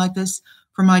something like this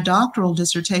for my doctoral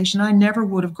dissertation, I never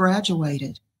would have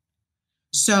graduated.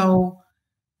 So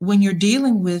when you're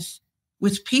dealing with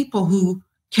people who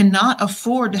cannot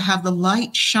afford to have the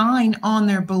light shine on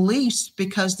their beliefs,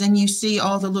 because then you see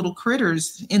all the little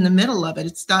critters in the middle of it,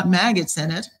 it's got maggots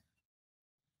in it.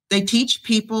 They teach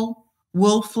people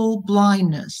willful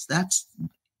blindness. That's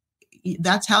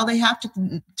how they have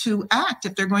to act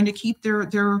if they're going to keep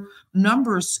their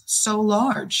numbers so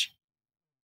large.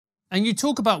 And you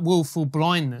talk about willful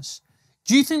blindness.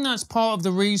 Do you think that's part of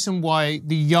the reason why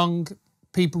the young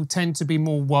people tend to be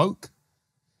more woke?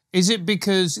 Is it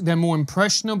because they're more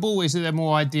impressionable? Is it they're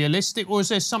more idealistic? Or is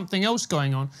there something else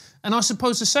going on? And I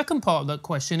suppose the second part of that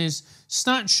question is,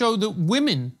 stats show that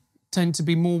women tend to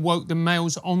be more woke than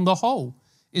males on the whole.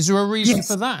 Is there a reason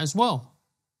for that as well?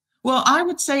 Well, I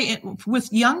would say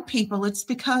with young people, it's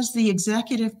because the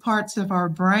executive parts of our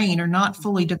brain are not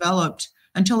fully developed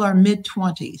until our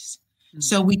mid-20s.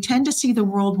 So we tend to see the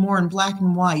world more in black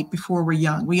and white before we're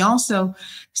young. We also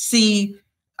see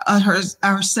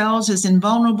ourselves as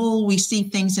invulnerable. We see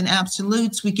things in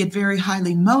absolutes. We get very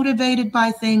highly motivated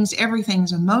by things.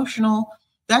 Everything's emotional.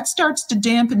 That starts to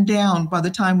dampen down by the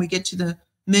time we get to the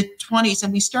mid-20s,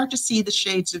 and we start to see the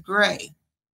shades of gray.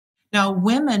 Now,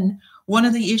 women, one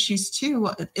of the issues too,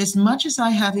 as much as I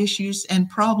have issues and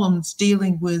problems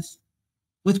dealing with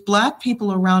Black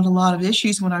people around a lot of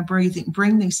issues when I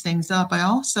bring these things up, I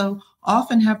also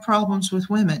often have problems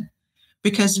with women,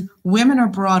 because women are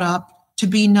brought up to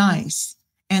be nice,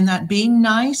 and that being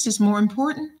nice is more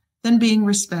important than being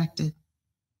respected.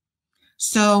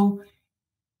 So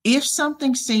if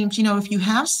something seems, if you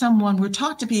have someone, we're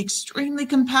taught to be extremely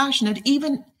compassionate,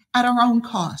 even at our own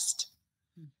cost.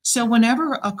 So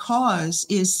whenever a cause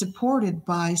is supported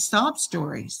by sob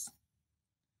stories,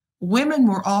 women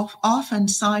will often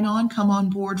sign on, come on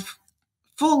board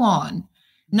full on,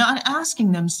 not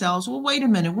asking themselves, well, wait a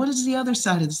minute, what is the other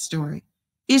side of the story?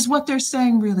 Is what they're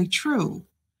saying really true?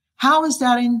 How is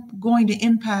that going to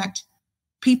impact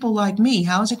people like me?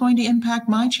 How is it going to impact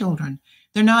my children?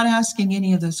 They're not asking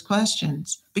any of those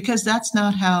questions, because that's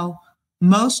not how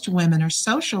most women are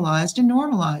socialized and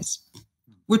normalized.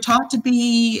 We're taught to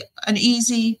be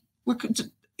easy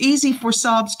for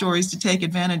sob stories to take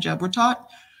advantage of. We're taught,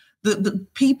 the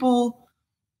people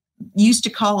used to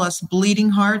call us bleeding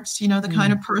hearts, the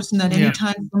kind of person that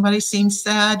anytime somebody seems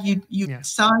sad, you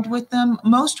side with them.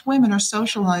 Most women are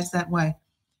socialized that way.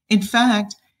 In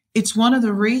fact, it's one of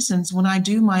the reasons when I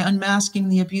do my Unmasking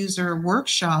the Abuser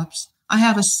workshops, I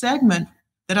have a segment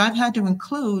that I've had to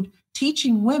include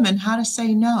teaching women how to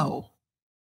say no.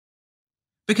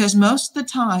 Because most of the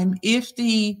time, if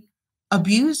the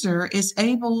abuser is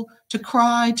able to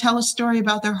cry, tell a story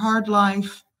about their hard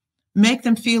life, make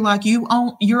them feel like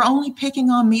you're only picking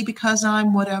on me because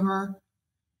I'm whatever,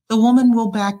 the woman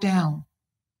will back down.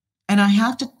 And I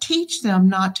have to teach them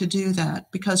not to do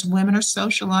that, because women are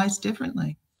socialized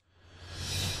differently.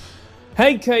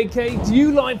 Hey KK, do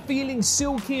you like feeling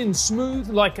silky and smooth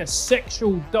like a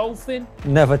sexual dolphin?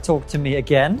 Never talk to me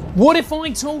again. What if I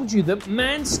told you that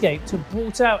Manscaped have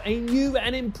brought out a new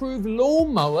and improved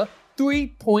Lawnmower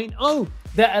 3.0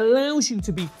 that allows you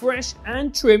to be fresh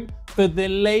and trim for the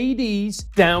ladies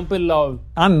down below?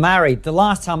 I'm married. The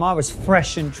last time I was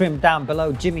fresh and trimmed down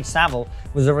below, Jimmy Savile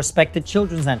was a respected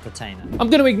children's entertainer. I'm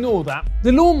going to ignore that.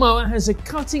 The Lawnmower has a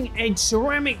cutting-edge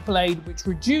ceramic blade which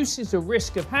reduces the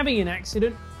risk of having an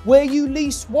accident where you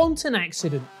least want an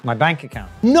accident. My bank account.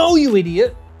 No, you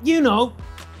idiot.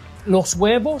 Los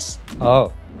Huevos.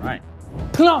 Oh, right.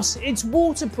 Plus, it's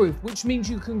waterproof, which means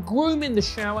you can groom in the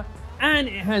shower, and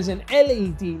it has an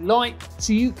LED light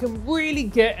so you can really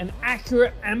get an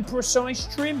accurate and precise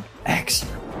trim.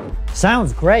 Excellent.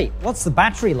 Sounds great. What's the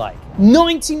battery like?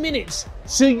 90 minutes.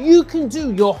 So you can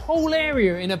do your whole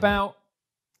area in about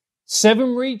 7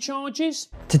 recharges?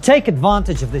 To take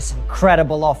advantage of this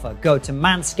incredible offer, go to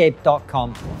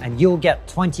manscaped.com and you'll get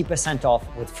 20% off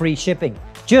with free shipping.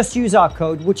 Just use our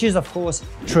code, which is of course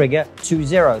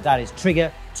TRIGGER20. That is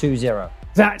TRIGGER20.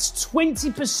 That's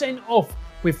 20% off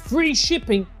with free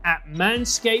shipping at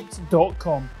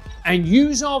manscaped.com. And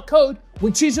use our code,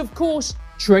 which is of course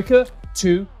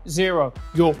TRIGGER20.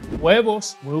 Your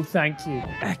huevos will thank you.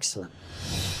 Excellent.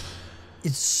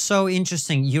 It's so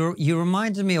interesting. You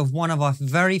reminded me of one of our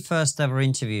very first ever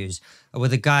interviews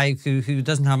with a guy who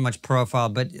doesn't have much profile,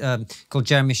 but called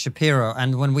Jeremy Shapiro.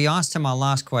 And when we asked him our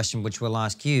last question, which we'll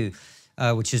ask you,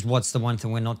 which is what's the one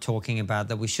thing we're not talking about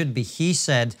that we should be, he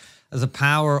said the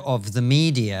power of the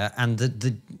media and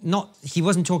he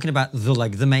wasn't talking about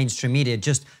the mainstream media,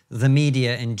 just the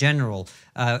media in general,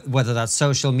 whether that's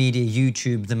social media,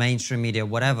 YouTube, the mainstream media,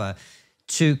 whatever,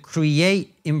 to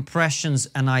create impressions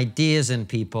and ideas in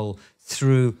people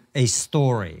through a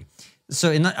story.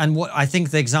 So, and what I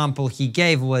think the example he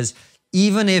gave was,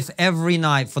 even if every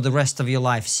night for the rest of your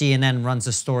life CNN runs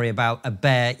a story about a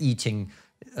bear eating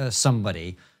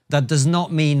somebody, that does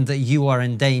not mean that you are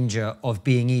in danger of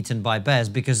being eaten by bears,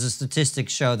 because the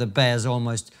statistics show that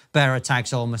bear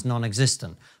attacks are almost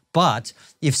non-existent. But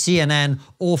if CNN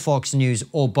or Fox News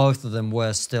or both of them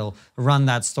were still run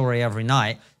that story every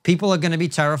night, people are going to be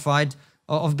terrified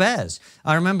of bears.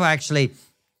 I remember actually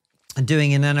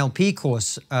doing an NLP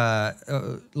course a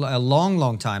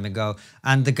long time ago,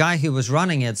 and the guy who was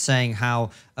running it saying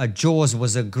how Jaws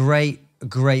was a great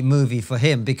movie for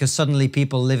him, because suddenly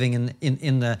people living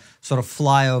in the sort of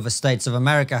flyover states of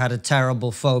America had a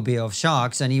terrible phobia of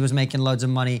sharks, and he was making loads of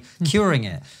money curing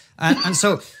it. And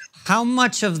so how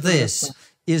much of this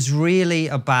is really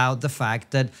about the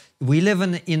fact that we live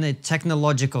in a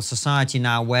technological society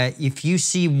now where if you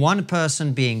see one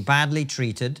person being badly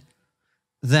treated,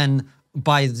 then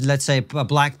by, let's say, a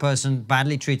black person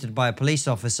badly treated by a police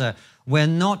officer, we're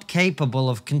not capable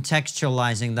of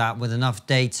contextualizing that with enough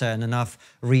data and enough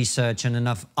research and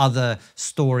enough other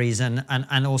stories and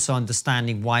also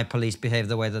understanding why police behave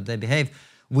the way that they behave.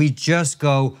 We just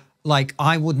go, like,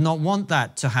 I would not want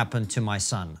that to happen to my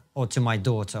son or to my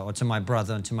daughter or to my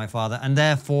brother and to my father, and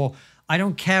therefore I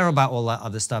don't care about all that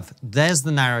other stuff. There's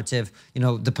the narrative, you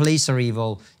know, the police are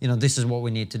evil, you know, this is what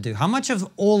we need to do. How much of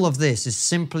all of this is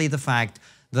simply the fact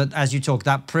that, as you talk,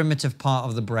 that primitive part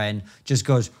of the brain just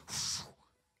goes...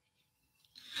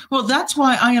 Well, that's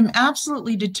why I am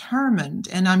absolutely determined,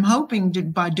 and I'm hoping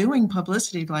by doing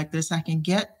publicity like this, I can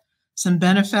get some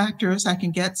benefactors, I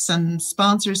can get some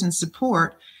sponsors and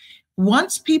support.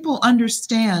 Once people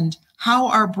understand how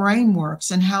our brain works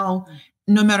and how,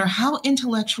 no matter how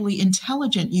intellectually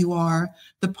intelligent you are,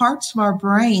 the parts of our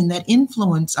brain that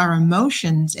influence our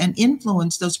emotions and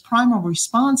influence those primal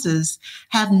responses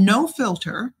have no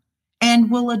filter and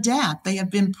will adapt. They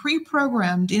have been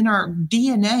pre-programmed in our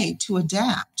DNA to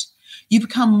adapt. You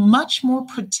become much more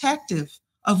protective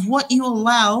of what you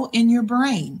allow in your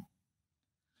brain.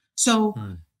 So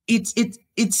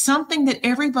it's something that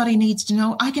everybody needs to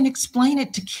know. I can explain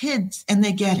it to kids and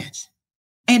they get it.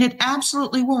 And it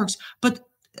absolutely works. But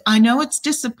I know it's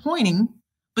disappointing,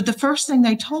 but the first thing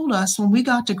they told us when we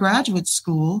got to graduate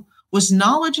school was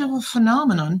knowledge of a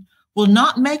phenomenon will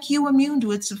not make you immune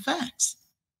to its effects.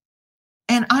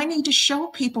 And I need to show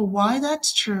people why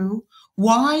that's true,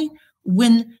 why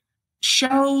when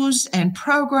shows and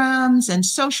programs and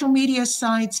social media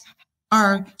sites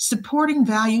are supporting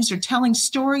values or telling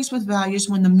stories with values,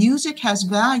 when the music has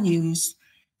values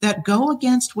that go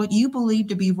against what you believe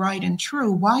to be right and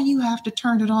true, why you have to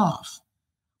turn it off.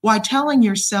 Why telling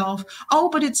yourself, oh,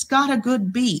 but it's got a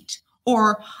good beat,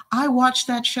 or I watched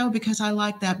that show because I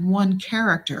like that one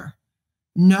character.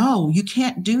 No, you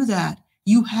can't do that.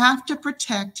 You have to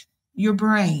protect your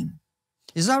brain.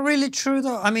 Is that really true,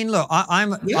 though? I mean, look,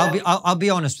 I'll be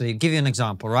honest with you. Give you an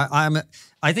example, right?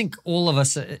 I think all of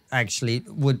us actually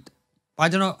would. I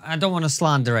don't know. I don't want to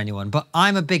slander anyone, but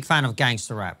I'm a big fan of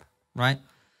gangster rap, right?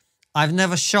 I've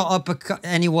never shot up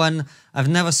anyone. I've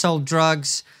never sold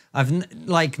drugs.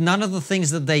 Like none of the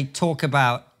things that they talk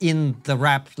about in the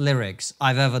rap lyrics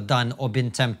I've ever done or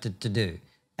been tempted to do,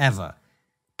 ever.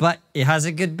 But it has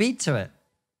a good beat to it.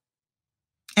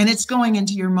 And it's going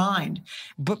into your mind.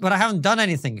 But I haven't done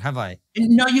anything, have I?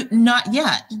 No, not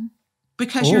yet,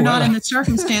 because you're not in the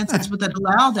circumstances that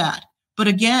allow that. But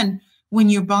again, when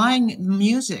you're buying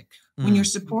music, when you're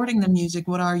supporting the music,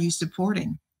 what are you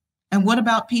supporting? And what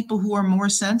about people who are more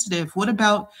sensitive? What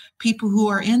about people who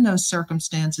are in those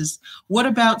circumstances? What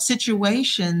about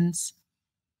situations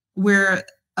where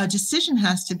a decision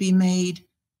has to be made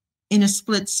in a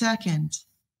split second?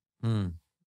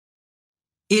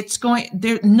 It's going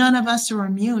there. None of us are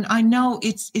immune. I know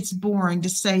it's boring to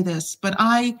say this, but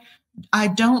I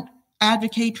don't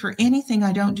advocate for anything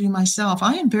I don't do myself.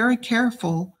 I am very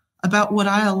careful about what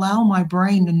I allow my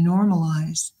brain to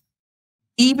normalize.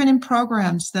 Even in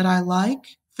programs that I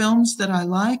like, films that I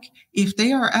like, if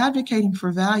they are advocating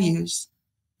for values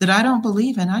that I don't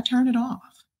believe in, I turn it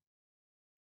off.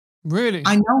 Really?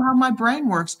 I know how my brain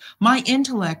works. My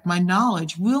intellect, my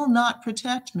knowledge will not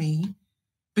protect me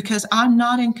because I'm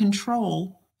not in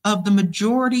control of the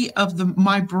majority of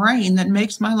my brain that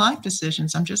makes my life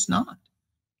decisions. I'm just not.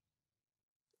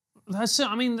 That's it.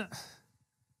 I mean,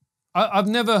 I've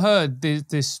never heard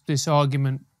this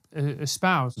argument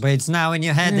espoused. But it's now in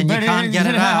your head and you can't get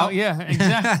it out. Yeah,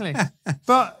 exactly.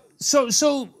 But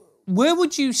so where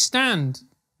would you stand,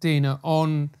 Dina,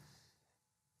 on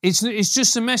it's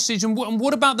just a message, and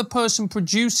what about the person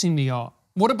producing the art?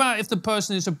 What about if the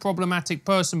person is a problematic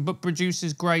person but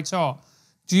produces great art?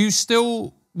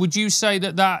 Would you say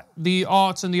that the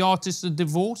art and the artist are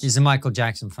divorced? He's a Michael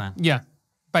Jackson fan. Yeah,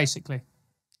 basically.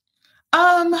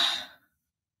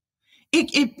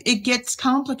 It gets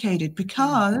complicated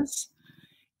because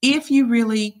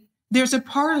there's a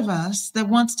part of us that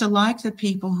wants to like the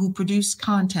people who produce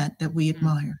content that we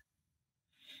admire.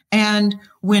 And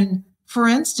for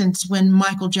instance, when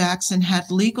Michael Jackson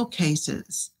had legal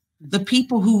cases, the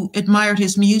people who admired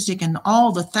his music and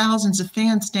all the thousands of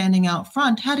fans standing out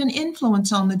front had an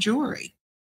influence on the jury.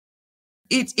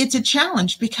 It's a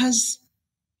challenge because,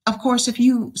 of course, if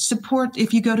you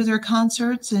go to their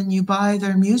concerts and you buy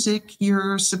their music,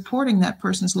 you're supporting that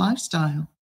person's lifestyle.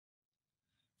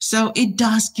 So it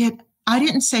does I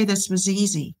didn't say this was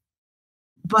easy,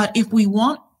 but if we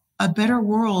want a better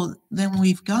world than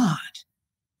we've got,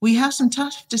 we have some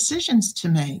tough decisions to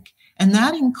make. And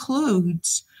that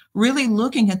includes really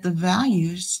looking at the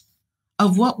values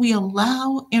of what we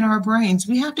allow in our brains.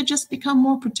 We have to just become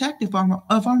more protective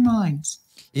of our minds.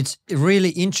 It's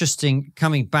really interesting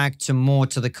coming back to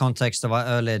the context of our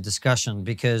earlier discussion,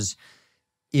 because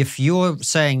if you're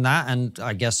saying that, and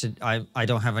I guess I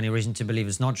don't have any reason to believe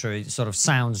it's not true, it sort of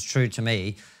sounds true to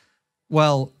me,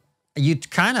 well, you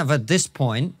kind of at this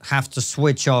point have to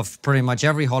switch off pretty much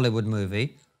every Hollywood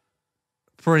movie,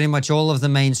 pretty much all of the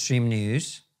mainstream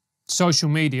news. Social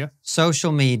media,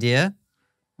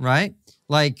 right?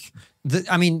 Like, the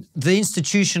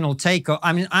institutional takeover.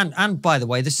 I mean, and by the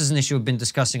way, this is an issue we've been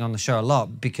discussing on the show a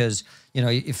lot because, you know,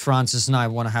 if Francis and I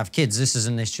want to have kids, this is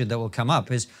an issue that will come up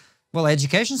well,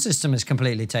 education system is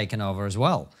completely taken over as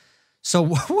well. So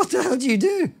what the hell do you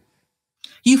do?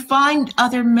 You find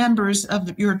other members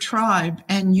of your tribe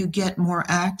and you get more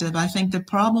active. I think the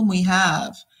problem we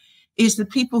have is the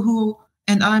people who,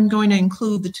 and I'm going to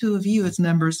include the two of you as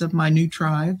members of my new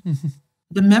tribe,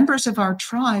 the members of our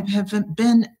tribe have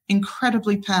been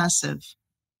incredibly passive.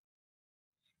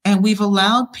 And we've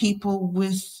allowed people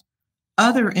with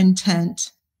other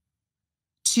intent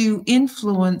to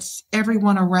influence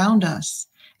everyone around us.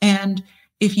 And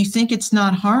if you think it's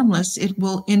not harmless, it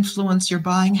will influence your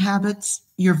buying habits,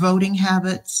 your voting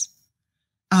habits,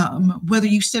 whether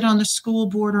you sit on the school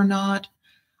board or not.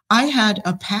 I had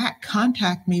a PAC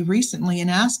contact me recently and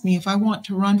ask me if I want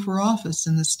to run for office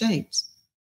in the States.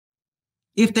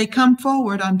 If they come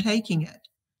forward, I'm taking it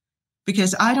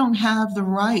because I don't have the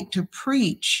right to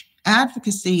preach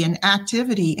advocacy and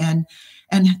activity and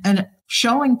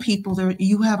showing people that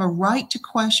you have a right to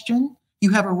question,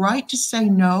 you have a right to say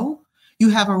no, you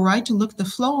have a right to look at the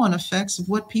flow-on effects of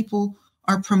what people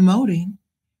are promoting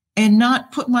and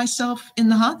not put myself in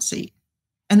the hot seat.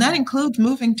 And that includes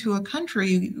moving to a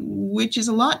country which is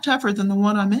a lot tougher than the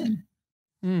one I'm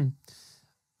in.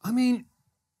 I mean,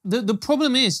 the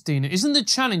problem is, Dina, isn't the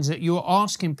challenge that you're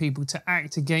asking people to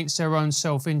act against their own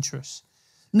self-interest?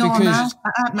 No,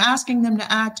 I'm asking them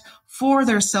to act for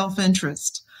their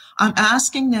self-interest. I'm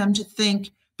asking them to think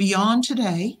beyond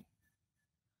today.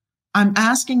 I'm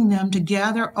asking them to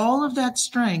gather all of that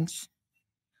strength.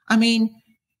 I mean,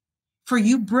 for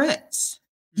you Brits,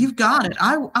 you've got it.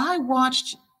 I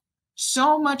watched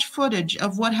so much footage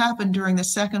of what happened during the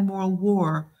Second World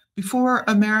War before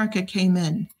America came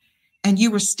in, and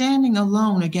you were standing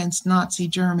alone against Nazi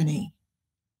Germany.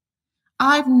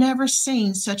 I've never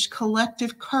seen such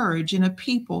collective courage in a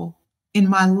people in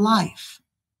my life.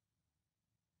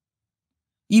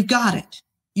 You've got it.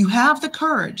 You have the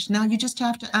courage. Now you just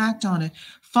have to act on it.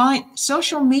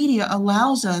 Social media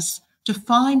allows us to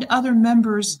find other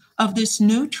members of this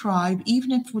new tribe,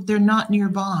 even if they're not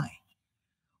nearby.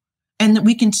 And that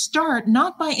we can start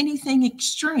not by anything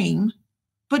extreme,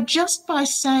 but just by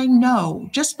saying no,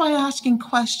 just by asking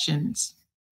questions,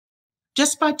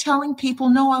 just by telling people,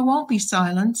 no, I won't be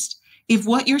silenced. If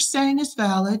what you're saying is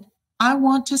valid, I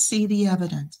want to see the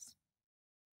evidence.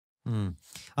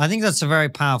 I think that's a very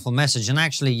powerful message. And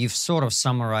actually, you've sort of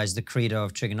summarized the credo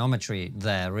of trigonometry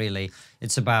there, really.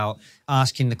 It's about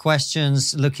asking the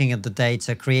questions, looking at the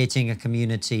data, creating a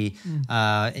community,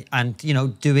 and, you know,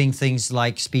 doing things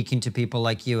like speaking to people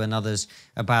like you and others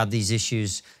about these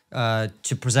issues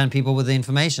to present people with the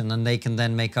information, and they can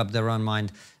then make up their own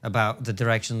mind about the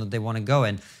direction that they want to go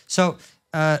in. So,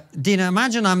 Dina,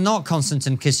 imagine I'm not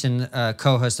Konstantin Kisin,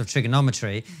 co-host of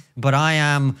Trigonometry, but I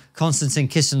am Konstantin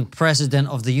Kisin, president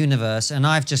of the universe, and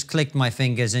I've just clicked my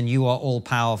fingers and you are all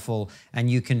powerful and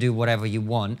you can do whatever you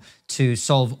want to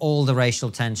solve all the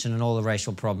racial tension and all the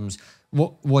racial problems.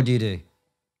 What do you do?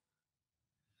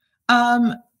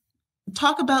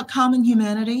 Talk about common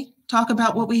humanity. Talk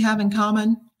about what we have in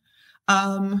common.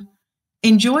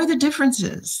 Enjoy the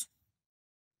differences.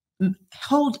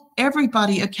 Hold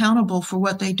everybody accountable for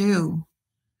what they do.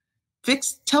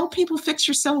 Tell people, fix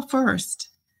yourself first,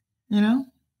 you know,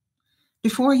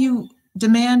 before you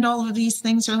demand all of these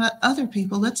things from other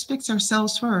people. Let's fix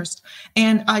ourselves first.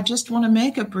 And I just want to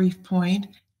make a brief point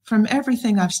from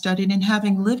everything I've studied and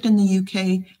having lived in the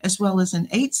UK as well as in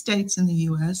 8 states in the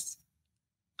US.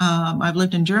 I've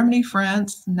lived in Germany,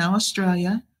 France, now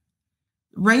Australia.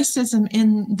 Racism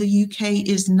in the UK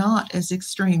is not as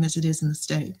extreme as it is in the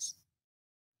States.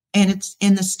 And it's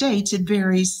in the States, it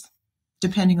varies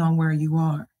depending on where you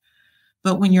are.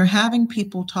 But when you're having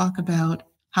people talk about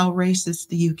how racist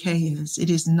the UK is, it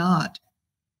is not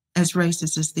as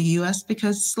racist as the US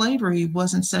because slavery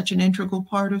wasn't such an integral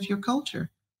part of your culture.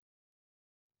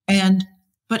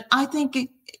 But I think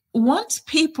once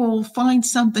people find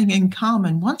something in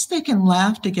common, once they can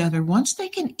laugh together, once they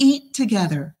can eat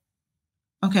together,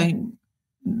 okay,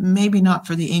 maybe not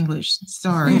for the English,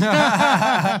 sorry.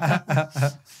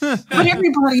 But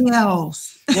everybody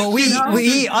else. Well, we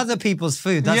eat other people's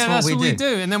food. That's what we do.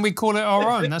 And then we call it our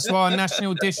own. That's why our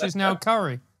national dish is now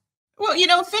curry. Well, you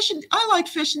know, I like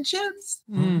fish and chips.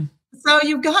 So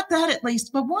you've got that at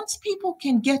least. But once people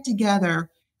can get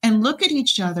together and look at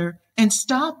each other and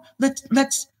stop,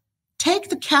 let's take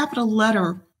the capital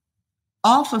letter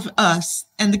off of us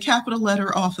and the capital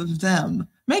letter off of them.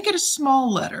 Make it a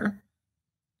small letter.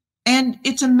 And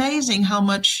it's amazing how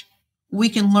much we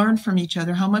can learn from each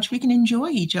other, how much we can enjoy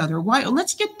each other.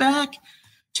 Let's get back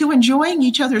to enjoying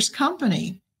each other's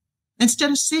company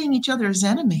instead of seeing each other as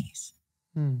enemies.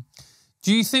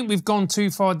 Do you think we've gone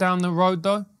too far down the road,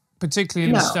 though? Particularly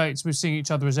in the States, we're seeing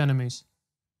each other as enemies.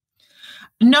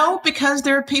 No, because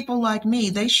there are people like me.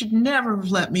 They should never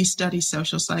have let me study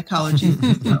social psychology.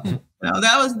 No,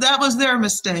 that was their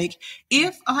mistake.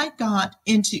 If I got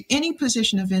into any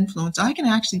position of influence, I can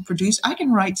actually I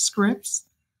can write scripts.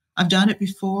 I've done it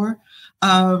before.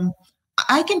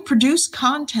 I can produce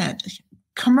content,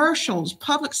 commercials,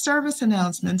 public service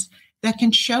announcements that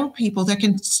can show people, that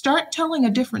can start telling a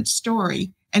different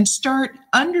story and start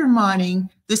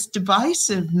undermining this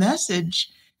divisive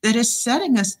message that is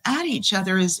setting us at each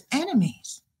other as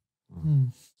enemies.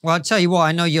 Well, I'll tell you what,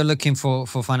 I know you're looking for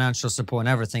financial support and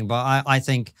everything, but I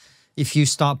think if you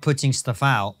start putting stuff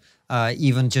out,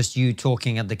 even just you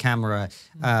talking at the camera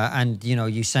and, you know,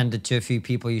 you send it to a few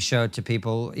people, you show it to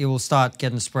people, it will start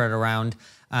getting spread around.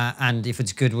 And if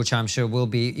it's good, which I'm sure will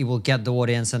be, it will get the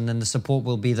audience, and then the support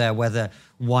will be there whether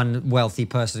one wealthy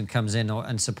person comes in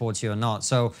and supports you or not.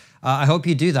 So I hope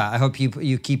you do that. I hope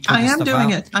you keep putting stuff out. I am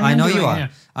doing it. I know you are. Yeah.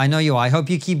 I know you are. I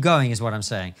hope you keep going is what I'm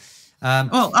saying.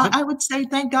 Well, I would say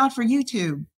thank God for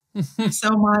YouTube. So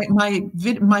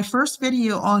my first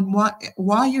video on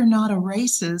why you're not a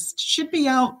racist should be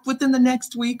out within the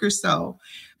next week or so,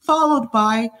 followed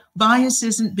by bias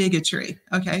isn't bigotry.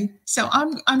 Okay, so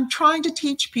I'm trying to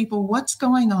teach people what's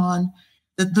going on,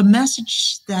 the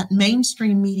message that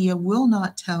mainstream media will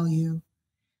not tell you,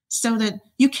 so that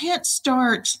you can't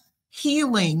start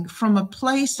healing from a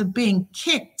place of being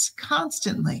kicked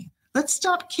constantly. Let's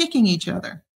stop kicking each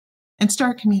other and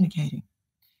start communicating.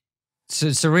 So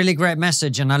it's a really great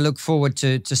message, and I look forward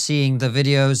to seeing the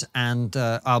videos, and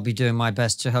I'll be doing my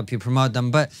best to help you promote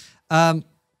them. But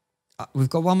we've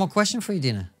got one more question for you,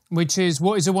 Dina. Which is,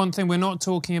 what is the one thing we're not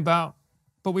talking about,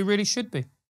 but we really should be?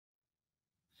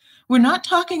 We're not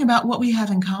talking about what we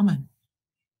have in common.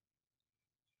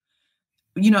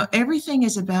 You know, everything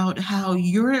is about how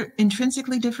you're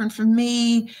intrinsically different from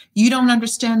me. You don't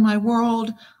understand my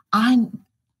world.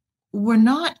 We're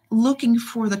not looking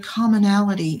for the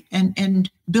commonality and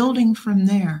building from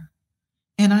there.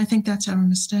 And I think that's our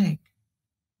mistake.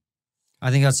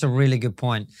 I think that's a really good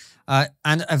point.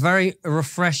 And a very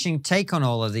refreshing take on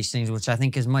all of these things, which I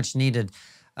think is much needed.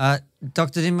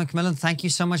 Dr. Dina McMillan, thank you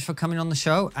so much for coming on the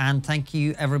show, and thank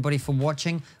you everybody for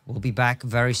watching. We'll be back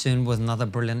very soon with another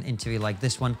brilliant interview like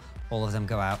this one. All of them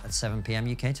go out at 7 p.m.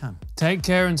 UK time. Take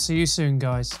care and see you soon,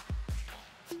 guys.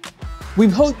 We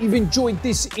hope you've enjoyed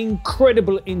this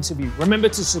incredible interview. Remember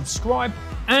to subscribe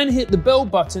and hit the bell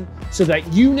button so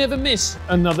that you never miss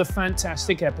another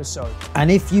fantastic episode.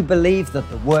 And if you believe that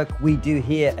the work we do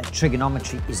here at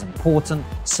TRIGGERnometry is important,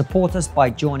 support us by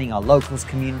joining our locals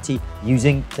community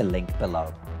using the link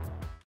below.